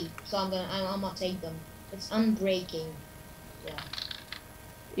in me. So I'm gonna take them. It's unbreaking. Yeah.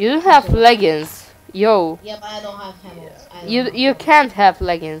 You don't have leggings. Yo. Yeah, but I don't have hammers. I don't You have hammers. can't have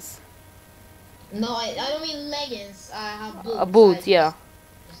leggings. No, I don't mean leggings. I have boots. A boot, I yeah.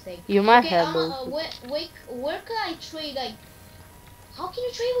 just take. You might Okay, have boots. where can I trade? Like, how can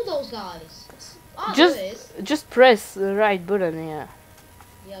you trade with those guys? Ah, Just- there it is. Just press the right button, yeah.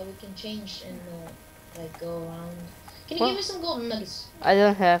 Yeah, we can change and like go around. Can you What? give me some golden nuggets? I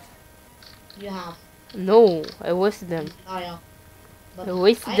don't have. You have. No, I wasted them. Oh yeah. But I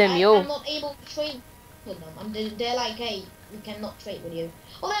wasted them, yo. I'm not able to trade with them. They're like, hey, we cannot trade with you.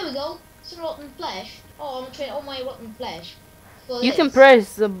 Oh, there we go. Some rotten flesh. Oh, I'm gonna trade all my rotten flesh. For You can this.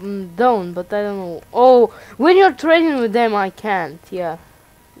 press down, but I don't know. Oh, when you're trading with them, I can't. Yeah,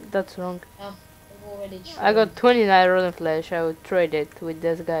 that's wrong. I've already I got traded. 29 rotten flesh. I would trade it with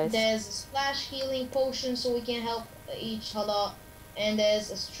these guys. There's a splash healing potion so we can help each other. And there's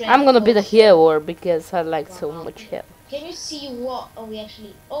a strength. I'm gonna be the potion. hero because I like so Wow. much help. Can you see what? Oh, we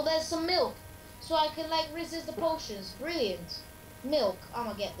actually. Oh, there's some milk, so I can like resist the potions. Brilliant. Milk.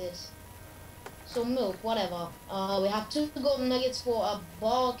 I'ma get this. So milk, whatever. We have 2 golden nuggets for a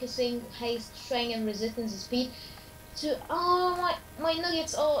ball kissing, haste, strength, and resistance and speed. My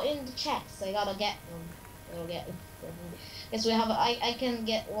nuggets are in the chest. I gotta get them. I'll get them. Yes, we have. I can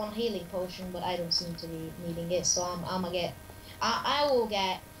get 1 healing potion, but I don't seem to be needing it. So I'ma get. I will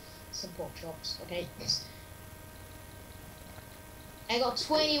get some pork chops. Okay. I got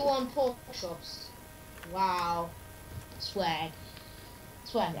 21 pork chops. Wow. Swag.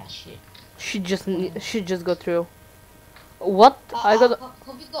 Swag that shit. She just go through. What? I got.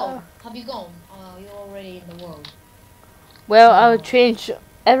 Have you gone? Have you gone? You're already in the world. Well, I'll change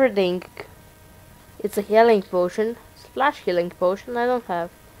everything. It's a healing potion. Splash healing potion. I don't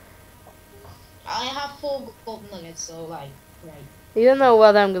have. I have 4 gold nuggets, so like, right. You know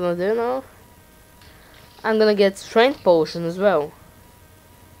what I'm gonna do now? I'm gonna get strength potion as well.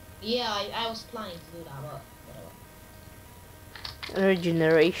 Yeah, I was planning to do that, but whatever.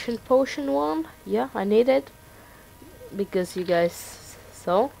 Regeneration potion 1. Yeah, I need it because you guys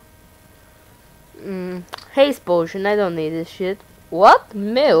saw. Haste potion. I don't need this shit. What?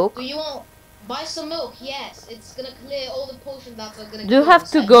 Milk? Do you want buy some milk? Yes, it's gonna clear all the potions that are gonna. Do you have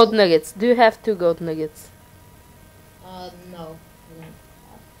 2 gold nuggets? Do you have 2 gold nuggets? No.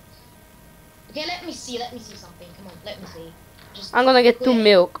 Okay, let me see something. Come on, let me see. Just I'm gonna get 2 clear.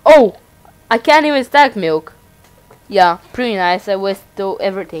 milk. Oh! I can't even stack milk. Yeah, pretty nice. I wasted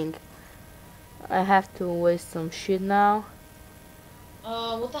everything. I have to waste some shit now.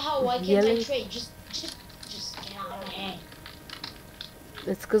 What the hell? Why can't I Really? trade? Just get out of here.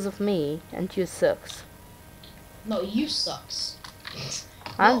 It's cause of me, and you sucks. No, you sucks.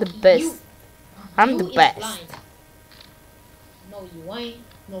 I'm No, the best. you- I'm you the is best. blind. No, you ain't.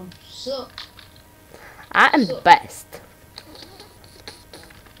 No, you suck. I'm the So- best.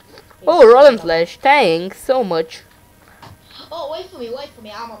 Oh, It's Rolling so Flash, thanks so much. Oh, wait for me.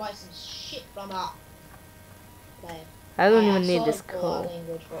 I'm gonna buy some shit from that. There. I don't Yeah, even need sorry this for that code.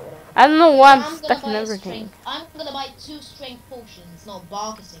 language, but whatever. I don't know why I'm gonna stacking buy a everything. I'm gonna buy 2 strength potions, no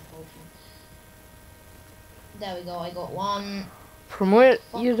barkissing potion. There we go. I got 1. From where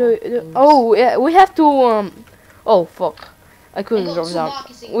Fuck you off, do? dudes. Oh, yeah, we have to. Oh fuck! I I couldn't got drop 2 down.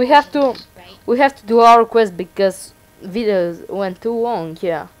 barkissing We have to. potions, right? We have to do our quest because videos went too long.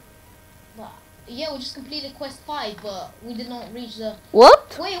 Yeah. But, yeah, we just completed quest 5, but we did not reach the.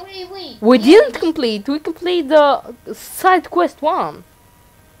 What? Wait. We Yeah, didn't just- complete. We complete the side quest 1.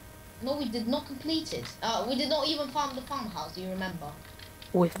 No, we did not complete it. We did not even find the farmhouse. Do you remember?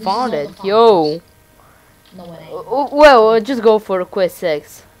 We is found not it. the Yo. No, it ain't. Just go for quest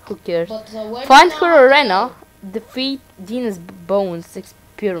 6. Who cares? But where Find do we her now have to arena. go? Defeat Dina's bones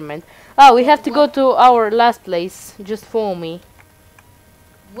experiment. Oh, we have to go to our last place. Just follow me.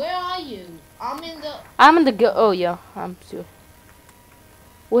 Where are you? I'm in the. I'm in the oh yeah, I'm sure.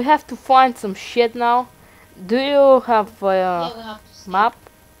 We have to find some shit now. Do you have a Yeah, we have to stay. map?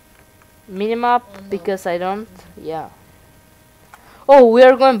 Minimap? No. Because I don't. Yeah. Oh, we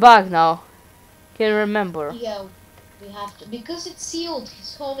are going back now. Can you remember? Yeah, we have to because it's sealed.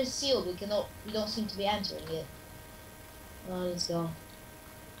 His home is sealed. We cannot. We don't seem to be entering it. Let's go.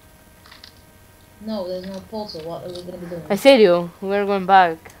 No, there's no portal. What are we gonna be doing? I said you. We are going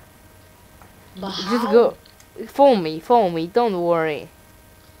back. But Just how? go. Follow me. Don't worry.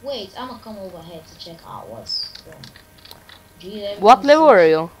 Wait, I'm gonna come over here to check out what's going. Gee, What level are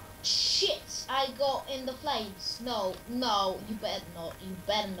you? Shit! I got in the flames. No, you better not. You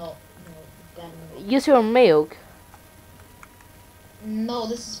better not. No, you better not. Use your milk. No,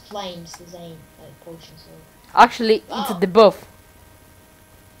 this is flames. This ain't like potions. So. Actually, it's Oh. a debuff.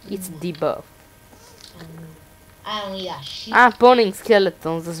 It's a debuff. I don't need that shit. I'm spawning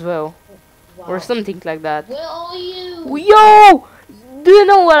skeletons as well. Wow. Or something like that. Where are you? Yo! Do you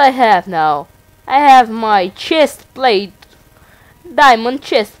know what I have now? I have my chest plate. Diamond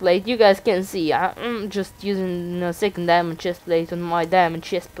chest plate. You guys can see. I'm just using a second diamond chest plate on my diamond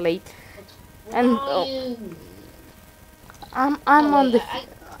chest plate. Where And are you? I'm Oh, on wait, the I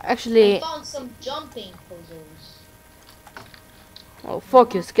actually. found some jumping puzzles. Oh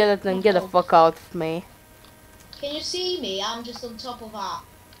fuck you, skeleton! Get the fuck out of me. Can you see me? I'm just on top of that.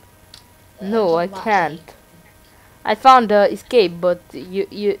 No, I top of that can't. tree. I found the escape, but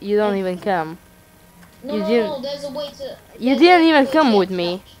you don't even come. No, You no, didn't- no, there's a way to. You there's didn't a even way come to with get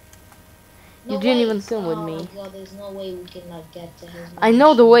me. touch. You didn't even wait. come with Oh me. God, there's no way we can like get to his. I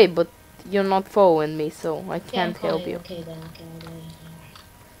know the mansion. way, but you're not following me, so I Okay, I'm can't help coming. you. Okay then, okay.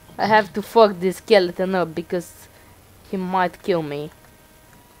 I have to fuck this skeleton up because he might kill me.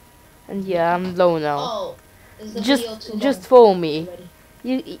 And yeah, I'm low now. Oh, is the video too long? Just follow me.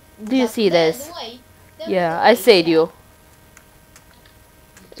 Already? Do you see this? The way. Yeah, I said you.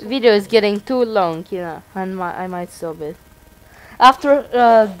 Video is getting too long, you know, and I might stop it. After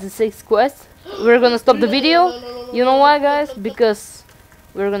the 6th quest, we're gonna stop the video. You know why, guys? Because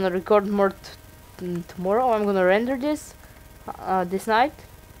we're gonna record more tomorrow. I'm gonna render this this night.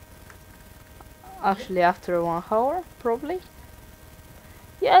 Actually, after 1 hour, probably.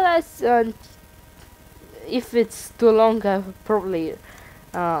 Yeah, guys. If it's too long, I will probably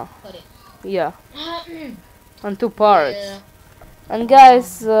yeah, on 2 parts. Yeah. And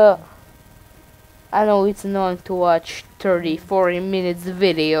guys, I know it's annoying to watch 30-40 minutes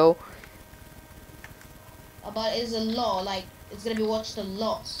video. But it's a lot, like, it's gonna be watched a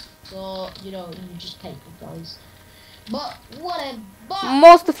lot. So, you know, you just pay for guys. But, whatever.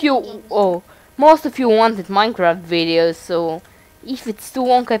 Most of you wanted Minecraft videos, so if it's too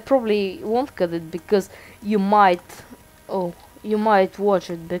long, I probably won't cut it, because you might watch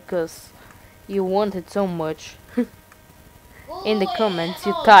it because you want it so much. In the comments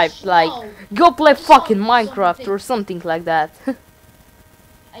you typed like, go play fucking Minecraft or something like that.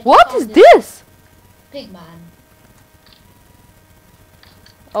 What is this? Pigman.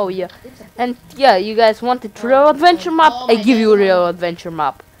 Oh yeah, and yeah, you guys wanted real adventure map? I give you a real adventure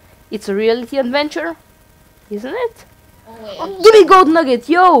map. It's a reality adventure, isn't it? Give me gold nugget,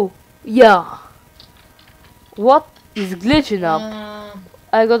 yo! Yeah. What is glitching up?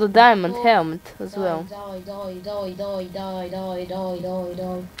 I got a diamond helmet as well. Die.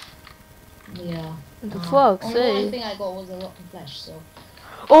 Yeah. The fuck, Only say. thing I got was a rotten flesh, so.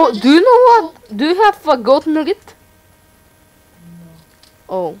 Oh, do you know what? Do you have a gold nugget? No.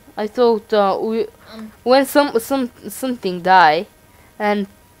 Oh, I thought when something die, and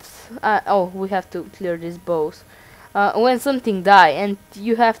oh, we have to clear these bows. When something die and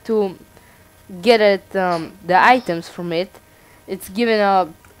you have to get it the items from it, it's given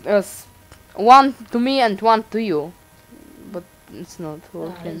us 1 to me and 1 to you, but it's not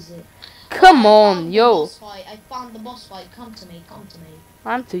working. Come on, yo! I found the boss fight. Come to me.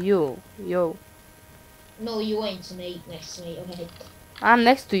 I'm to you, yo. No, you ain't to me. Next to me. Okay. I'm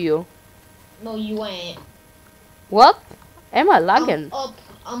next to you. No, you ain't. What? Am I lagging?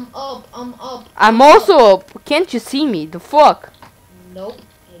 I'm up. I'm also up. Can't you see me? The fuck? Nope.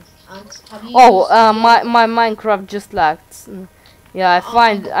 Oh, my Minecraft just lagged. Yeah,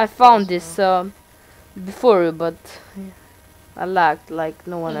 I found this before you, but I lagged like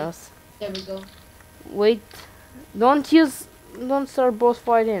no one else. There we go. Wait, don't start boss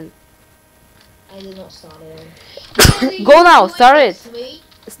fighting. I did not start it. Go now, start it.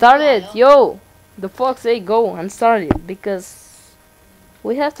 Start it, yo. The fuck say go and start it, because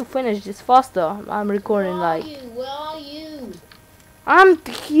we have to finish this faster. I'm recording like. Where are you? I'm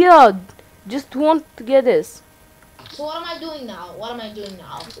here. Just want to get this. So what am I doing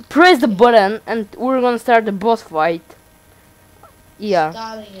now? Press the button and we're gonna start the boss fight. Yeah.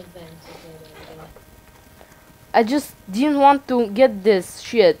 Starting event. Okay. I just didn't want to get this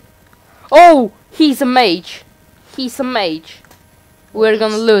shit. Oh, he's a mage. We're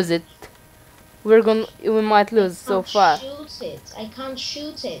gonna lose it. We might lose so fast. I can't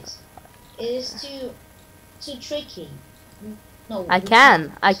shoot it. It is too tricky. No. I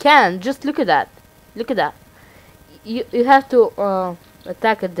can. Just look at that. You have to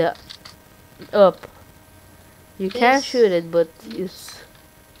attack at the up. You can shoot it, but you.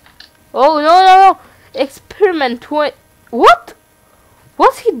 Oh no! Experiment. What?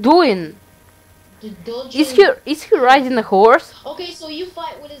 What's he doing? Is he riding a horse? Okay, so you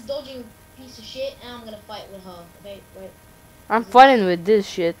fight with this dodging piece of shit, and I'm gonna fight with her. Okay, wait. I'm fighting with this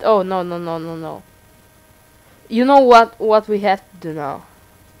shit. Oh no. You know what we have to do now?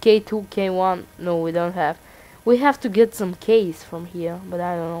 K2, K1. No, we don't have. We have to get some Ks from here, but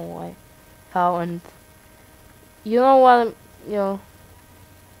I don't know why, how, and you know what?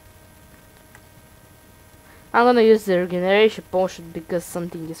 I'm gonna use the regeneration potion because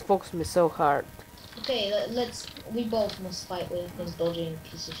something is focusing me so hard. Okay, we both must fight with this dodging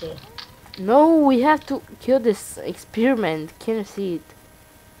piece of shit. No, we have to kill this experiment. Can you see it?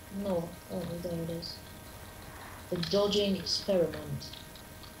 No. Oh, there it is. The dodging experiment.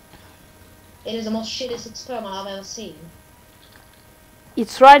 It is the most shittest experiment I've ever seen.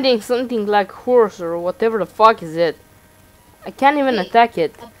 It's riding something like horse or whatever the fuck is it. I can't even attack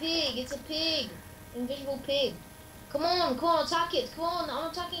it. A pig, it's a pig. Invisible pig. Come on, attack it. Come on, I'm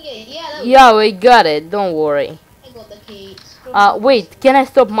attacking it. Yeah, we got it. Don't worry. I got the key. Wait, can I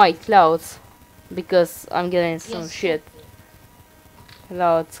stop my clouds? Because I'm getting some shit.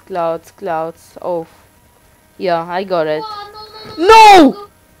 Clouds. Oh. Yeah, I got it. What? No! No!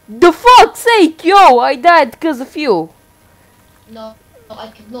 The fuck's sake, yo! I died because of you. No, I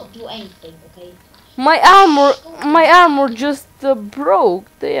could not do anything, okay? My armor just broke.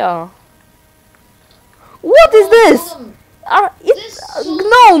 There. What is this? This so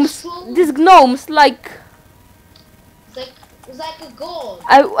Gnomes. strong. These gnomes, like. It's like a god.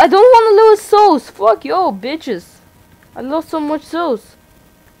 I don't want to lose souls. Fuck yo, bitches. I lost so much souls.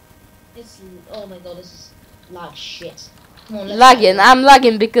 Oh my god, this is like shit. Come on, let's Lagging. try it. I'm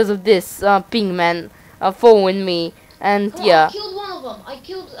lagging because of this ping man following me. And Come on, yeah. I killed one of them. I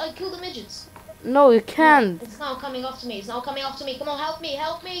killed the midgets. No, you Come on, can't. it's now coming after me. It's now coming after me. Come on, help me,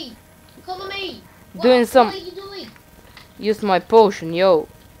 help me. Cover me. Doing some- What are you doing? Use my potion, yo.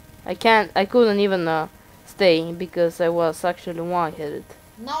 I couldn't even stay because I was actually one-headed.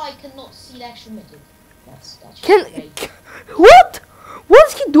 Now I cannot see the actual midget. That's Can great. what?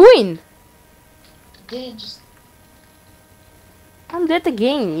 What's he doing? Didn't just I'm dead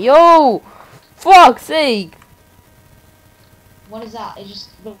again, yo. Fuck's sake. what is that? It's just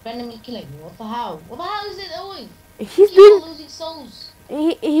randomly killing me. What the hell? What the hell is it doing? He's People doing are losing souls.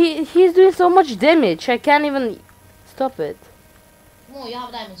 he's doing so much damage. I can't even stop it. Come on, you have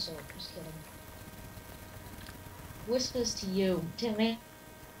a diamond sword. Just kill him. Whispers to you. Tell me.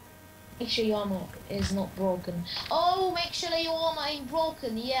 Make sure your armor is not broken. Oh, make sure that your armor ain't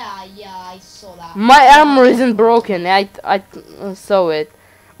broken. Yeah, I saw that. My armor isn't broken. I saw it,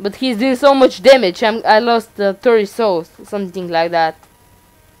 but he's doing so much damage. I lost 30 souls, something like that.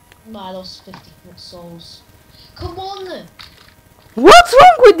 No, I lost 50 souls. Come on. What's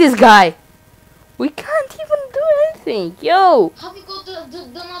wrong with this guy? We can't even do anything, yo. Have you got the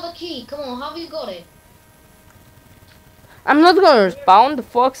another key? Come on, have you got it? I'm not gonna respawn. The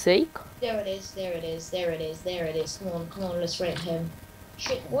fuck's sake. There it is, there it is, there it is, there it is. Come on, let's raid him.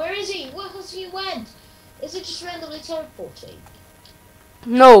 Shit, where is he? Where has he went? Is it just randomly teleporting?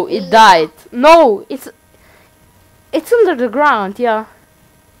 No, it died. No, it's under the ground. Yeah.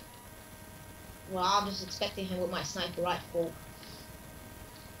 Well, I'm just expecting him with my sniper rifle.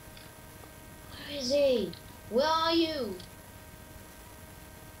 Where is he? Where are you?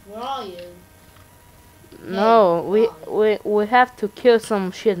 Where are you? No, we have to kill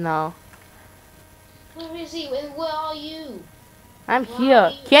some shit now. Where is he? And where are you? I'm Where here.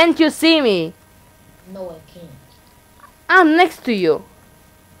 are you? Can't you see me? No, I can't. I'm next to you.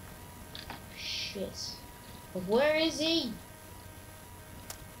 Shit. But where is he?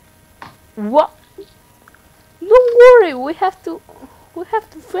 What? Don't worry. We have to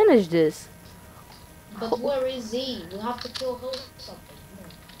finish this. But where is he? We have to kill her or something.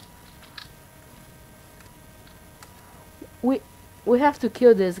 We have to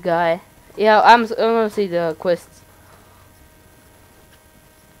kill this guy. Yeah, I'm gonna see the quests.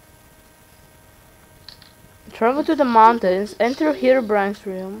 Travel to the mountains. Enter Herobrine's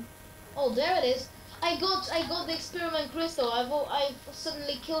room. Oh, there it is. I got the experiment crystal. I've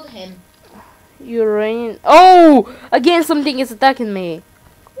suddenly killed him. Uranium. Oh! Again, something is attacking me.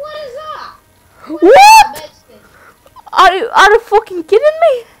 What is that? What? Medicine. Are you fucking kidding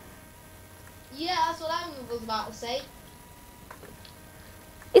me? Yeah, that's what I was about to say.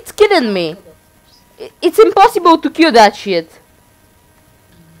 It's kidding me. It's impossible to kill that shit.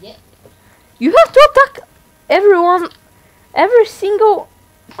 Yep. You have to attack everyone, every single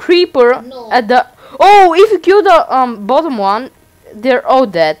creeper No. at the. Oh, if you kill the bottom one, they're all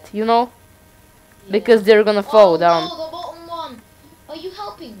dead. You know, because they're gonna fall down. No, the bottom one. Are you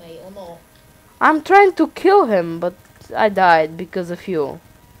helping me or not? I'm trying to kill him, but I died because of you.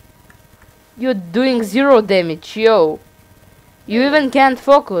 You're doing 0 damage, yo. You even can't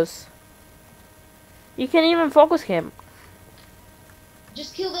focus. You can even focus him.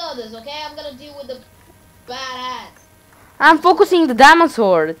 Just kill the others, okay? I'm gonna deal with the badass. I'm focusing the diamond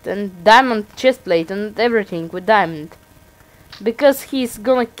sword and diamond chestplate and everything with diamond. Because he's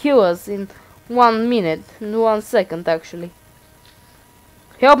gonna kill us in 1 minute, in 1 second actually.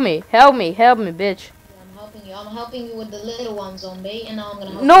 Help me, bitch. Yeah, I'm helping you with the little one, zombie, and now I'm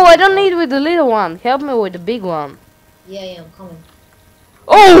gonna help No, you I with don't the- need with the little one. Help me with the big one. Yeah, I'm coming.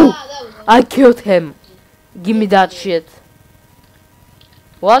 Oh! Ah, that was I killed him. Give me that shit.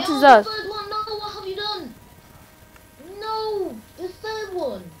 What Yo, is that? The third one, no, what have you done? No, the third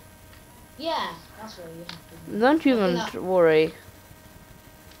one. Yeah, that's what you have to do. Don't even worry.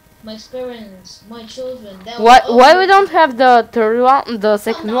 My experience, my children. Why we don't have the third one, the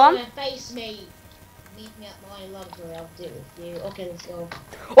second one? And face me. Meet me at my laboratory. I'll deal with you. Okay, let's go.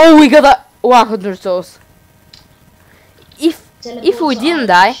 Oh, we got a 100 souls. If Teleport we to didn't our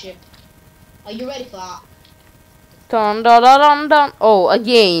die. ship. Are you ready for that? Dun, dun, dun, dun, dun. Oh,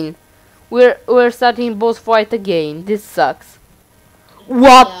 again. We're starting boss fight again. This sucks.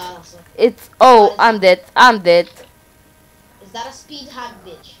 What? Yeah, so It's oh, What is I'm it? dead. I'm dead. is that a speed hack,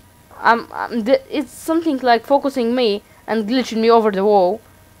 bitch? It's something like focusing me and glitching me over the wall.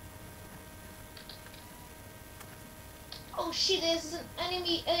 Oh shit, there's an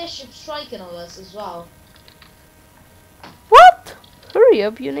enemy airship striking on us as well. What? Hurry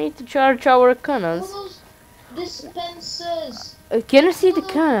up! You need to charge our All cannons. those dispensers. Can you see the What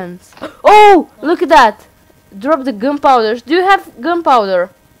the- cannons? Oh, look at that! Drop the gunpowders. Do you have gunpowder?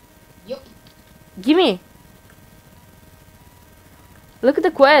 Yup. Give me. Look at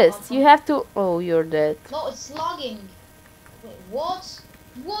the quest. You have to. Oh, you're dead. No, it's logging. Wait, what?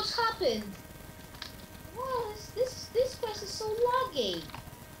 What happened? What is this? This quest is so laggy.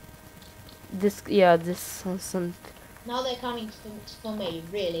 This some. Now they're coming for me.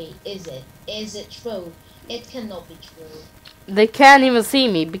 Really? Is it? Is it true? It cannot be true. They can't even see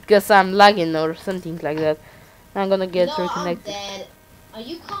me because I'm lagging or something like that. I'm gonna get No, I'm reconnected. dead. Are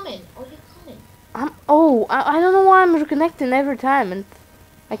you coming? Are you coming? I don't know why I'm reconnecting every time and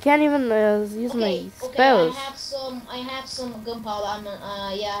I can't even use my spells. I have some gunpowder.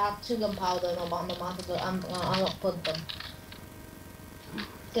 Yeah, I have 2 gunpowder. No, I'm not put them.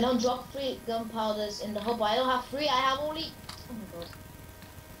 Can I drop 3 gunpowders in the hub? I don't have 3. I have only. Oh my god.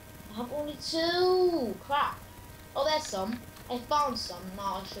 I have only 2. Crap. Oh, there's some. I found some.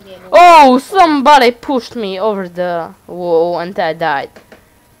 Now I should be able. Oh, somebody pushed me over the wall and I died.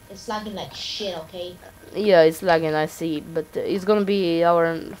 It's lagging like shit. Okay. Yeah, it's lagging, I see, but it's gonna be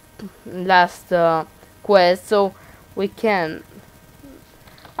our last quest, so we can.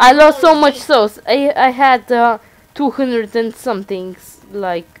 I lost so much souls. I had 200 and something,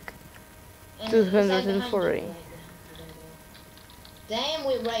 like And 240. Damn,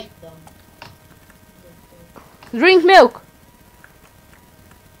 we raped them. Drink milk.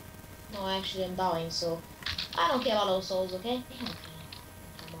 No, actually, I'm dying, so I don't care about those souls. Okay.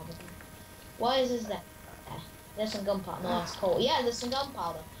 Why is this that? There's some gunpowder. No, that's coal. Yeah, there's some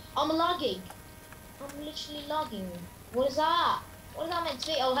gunpowder. I'm logging. I'm literally logging. What is that? What is that meant to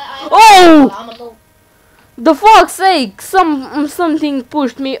be? Oh, I'm a go. The fuck's sake! Something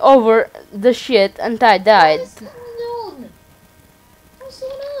pushed me over the shit and I died. What is going on? What's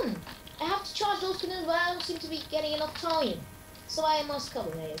going on? I have to charge those canoes, but I don't seem to be getting enough time. So I must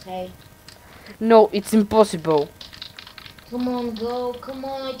cover me, okay? No, it's impossible. Come on, go. Come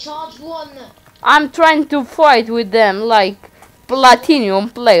on, I charged 1. I'm trying to fight with them like platinum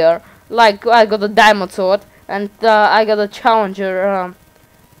player. Like I got a diamond sword and I got a challenger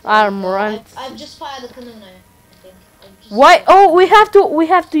armor and. I've just fired the canoe now, I think. Why? Oh, we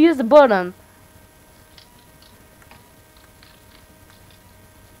have to use the button.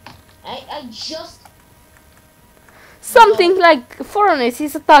 I just. Something like foreigners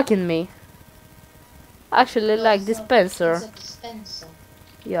is attacking me. Actually, No, like it's a- dispenser. It's a dispenser.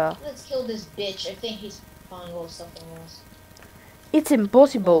 Yeah. Let's kill this bitch. I think he's finding all stuff on us. It's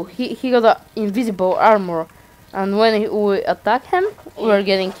impossible. He got a invisible armor, and when we attack him, we're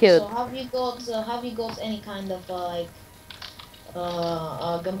getting So killed. have you got any kind of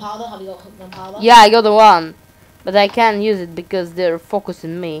gunpowder? Have you got gunpowder? Yeah, I got the one, but I can't use it because they're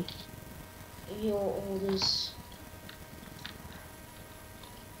focusing me. Your orders.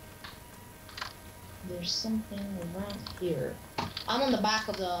 There's something around here. I'm on the back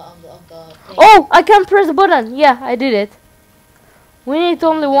of the thing. Oh, I can't press the button. Yeah, I did it. We need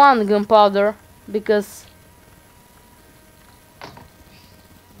only 1 gunpowder because.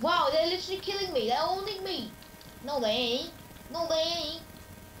 Wow, they're literally killing me. They're owning me. No, they ain't. No, they ain't.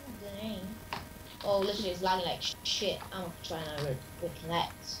 No, they ain't. Oh, literally, it's lagging like shit. I'm trying to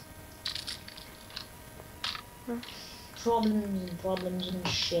reconnect. Problems and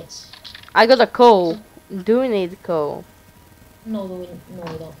shit. I got a coal. Do we need coal? No, we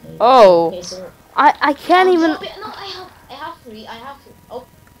don't need. Oh. Okay, so I can't I'll even. drop it. No, I have 3. I have 3. Oh,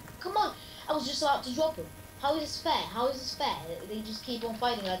 come on! I was just about to drop it. How is this fair? How is this fair? They just keep on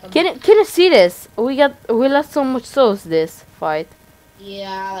fighting like. Can you see this? We lost so much souls this fight.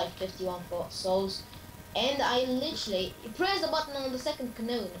 Yeah, like 51 souls. And I literally press the button on the second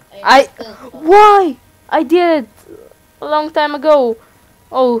canoe. Why? I did it a long time ago.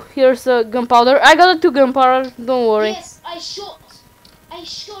 Oh, here's a gunpowder. I got a 2 gunpowder. Don't worry. Yes, I shot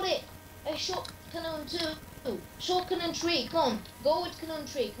it. I shot canoe 2. Shot canoe 3. Come on, go with canoe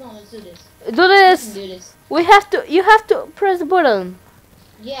 3. Come on, let's do this. Do We this. can do this. You have to press the button.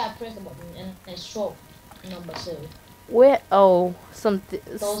 Yeah, I press the button and shot number 2. Where? Oh, something.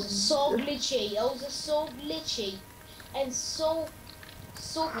 Those are so glitchy. Those are so glitchy, and so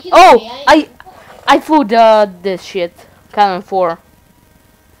killing Oh, me. I fooled this shit. Cannon 4.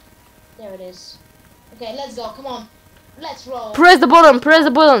 There There it is. Okay, let's go. Come on. Let's roll. Press the button. Press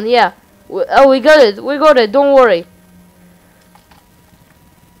the button. Yeah. We got it. We got it. Don't worry.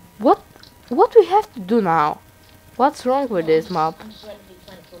 What? What we have to do now? What's wrong with this map? I'm just randomly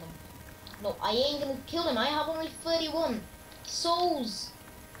trying to kill them. No, I ain't gonna kill them. I have only 31 souls.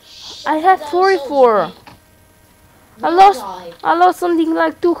 Shit, I have 44. Souls, I lost something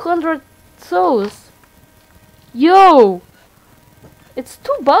like 200 souls. Yo, it's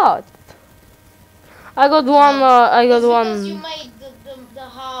too bad. I got one. I got it's because you one. made the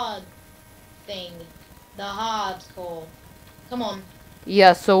hard thing, the hardcore. Come on.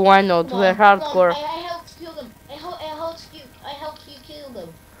 Yeah, so why not? Come We're on, come on. hardcore. I helped kill them. I helped you kill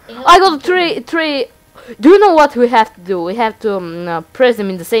them. I got three. Do you know what we have to do? We have to press them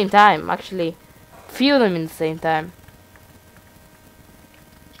in the same time. Actually, feel them in the same time.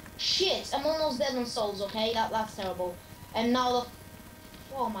 Shit, I'm almost dead on souls. Okay, that's terrible. And now the.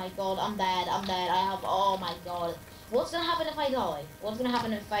 Oh my god, I'm dead. I have. Oh my god. What's gonna happen if I die? What's gonna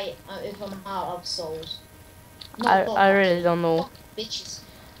happen if I'm out of souls? No, I really don't know. Fuck, bitches.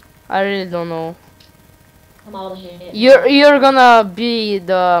 I really don't know. I'm out of here. You're gonna be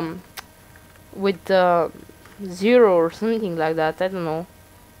the with the 0 or something like that. I don't know.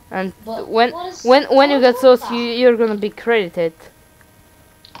 And But when you get souls, you're gonna be credited.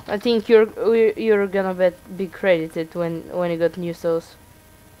 I think you're gonna be credited when you got new souls.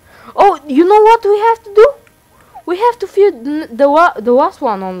 Oh, you know what we have to do? We have to feed the last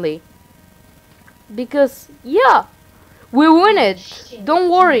one only. Because yeah, we win it. Shit.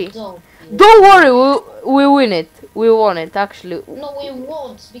 Don't worry. Don't worry. We win it. We won it actually. No, we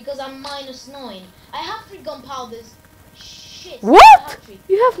won't because I'm -9. I have 3 gunpowders. Shit. What?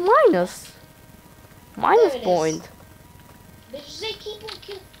 You have minus There it point. They keep on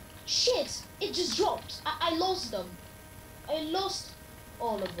killing. Shit! It just dropped. I lost them. I lost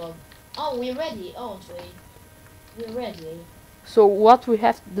all of them. Oh, we're ready, aren't we? We're ready. So what we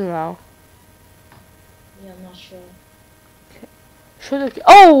have to do now? Yeah, I'm not sure. Should I?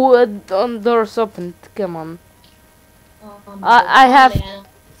 Oh, doors opened. Come on. I have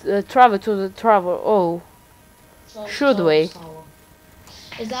travel to the travel. Oh, should we?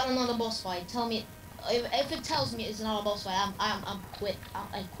 Is that another boss fight? Tell me. If it tells me it's another boss fight, I'm quit.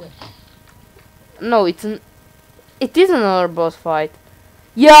 I quit. No, it is another boss fight.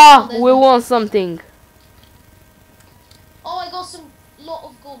 Yeah, we won something. Oh, I got some lot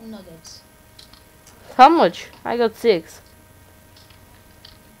of golden nuggets. How much? I got 6.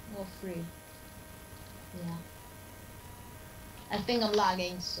 Or 3. Yeah. I think I'm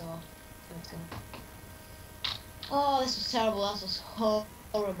lagging, so let's go. Oh, this was terrible. That was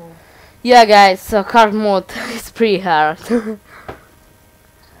horrible. Yeah, guys. So hard mode is pretty hard.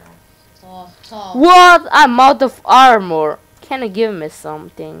 Tough. What? I'm out of armor. Can you give me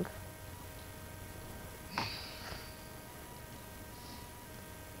something?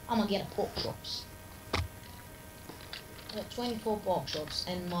 I'm gonna get a pork chops. I got 24 pork chops,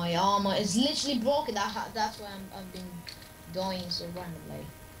 and my armor is literally broken. That's why I've been dying so randomly.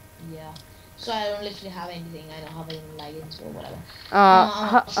 Yeah. So I don't literally have anything. I don't have any leggings or whatever.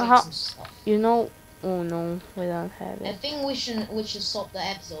 Some stuff. You know? Oh no, we don't have I it. think we should stop the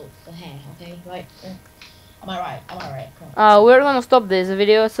episode for here. Okay, right? Am I right? Come on. We're gonna stop this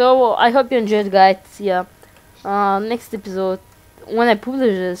video. So I hope you enjoyed, guys. Yeah. Next episode, when I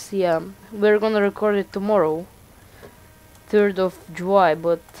publish this, yeah, we're gonna record it tomorrow, 3rd of July.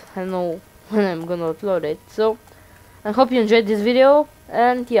 But I don't know when I'm gonna upload it. So I hope you enjoyed this video,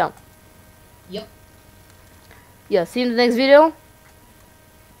 and yeah. Yep. Yeah. See you in the next video.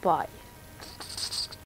 Bye.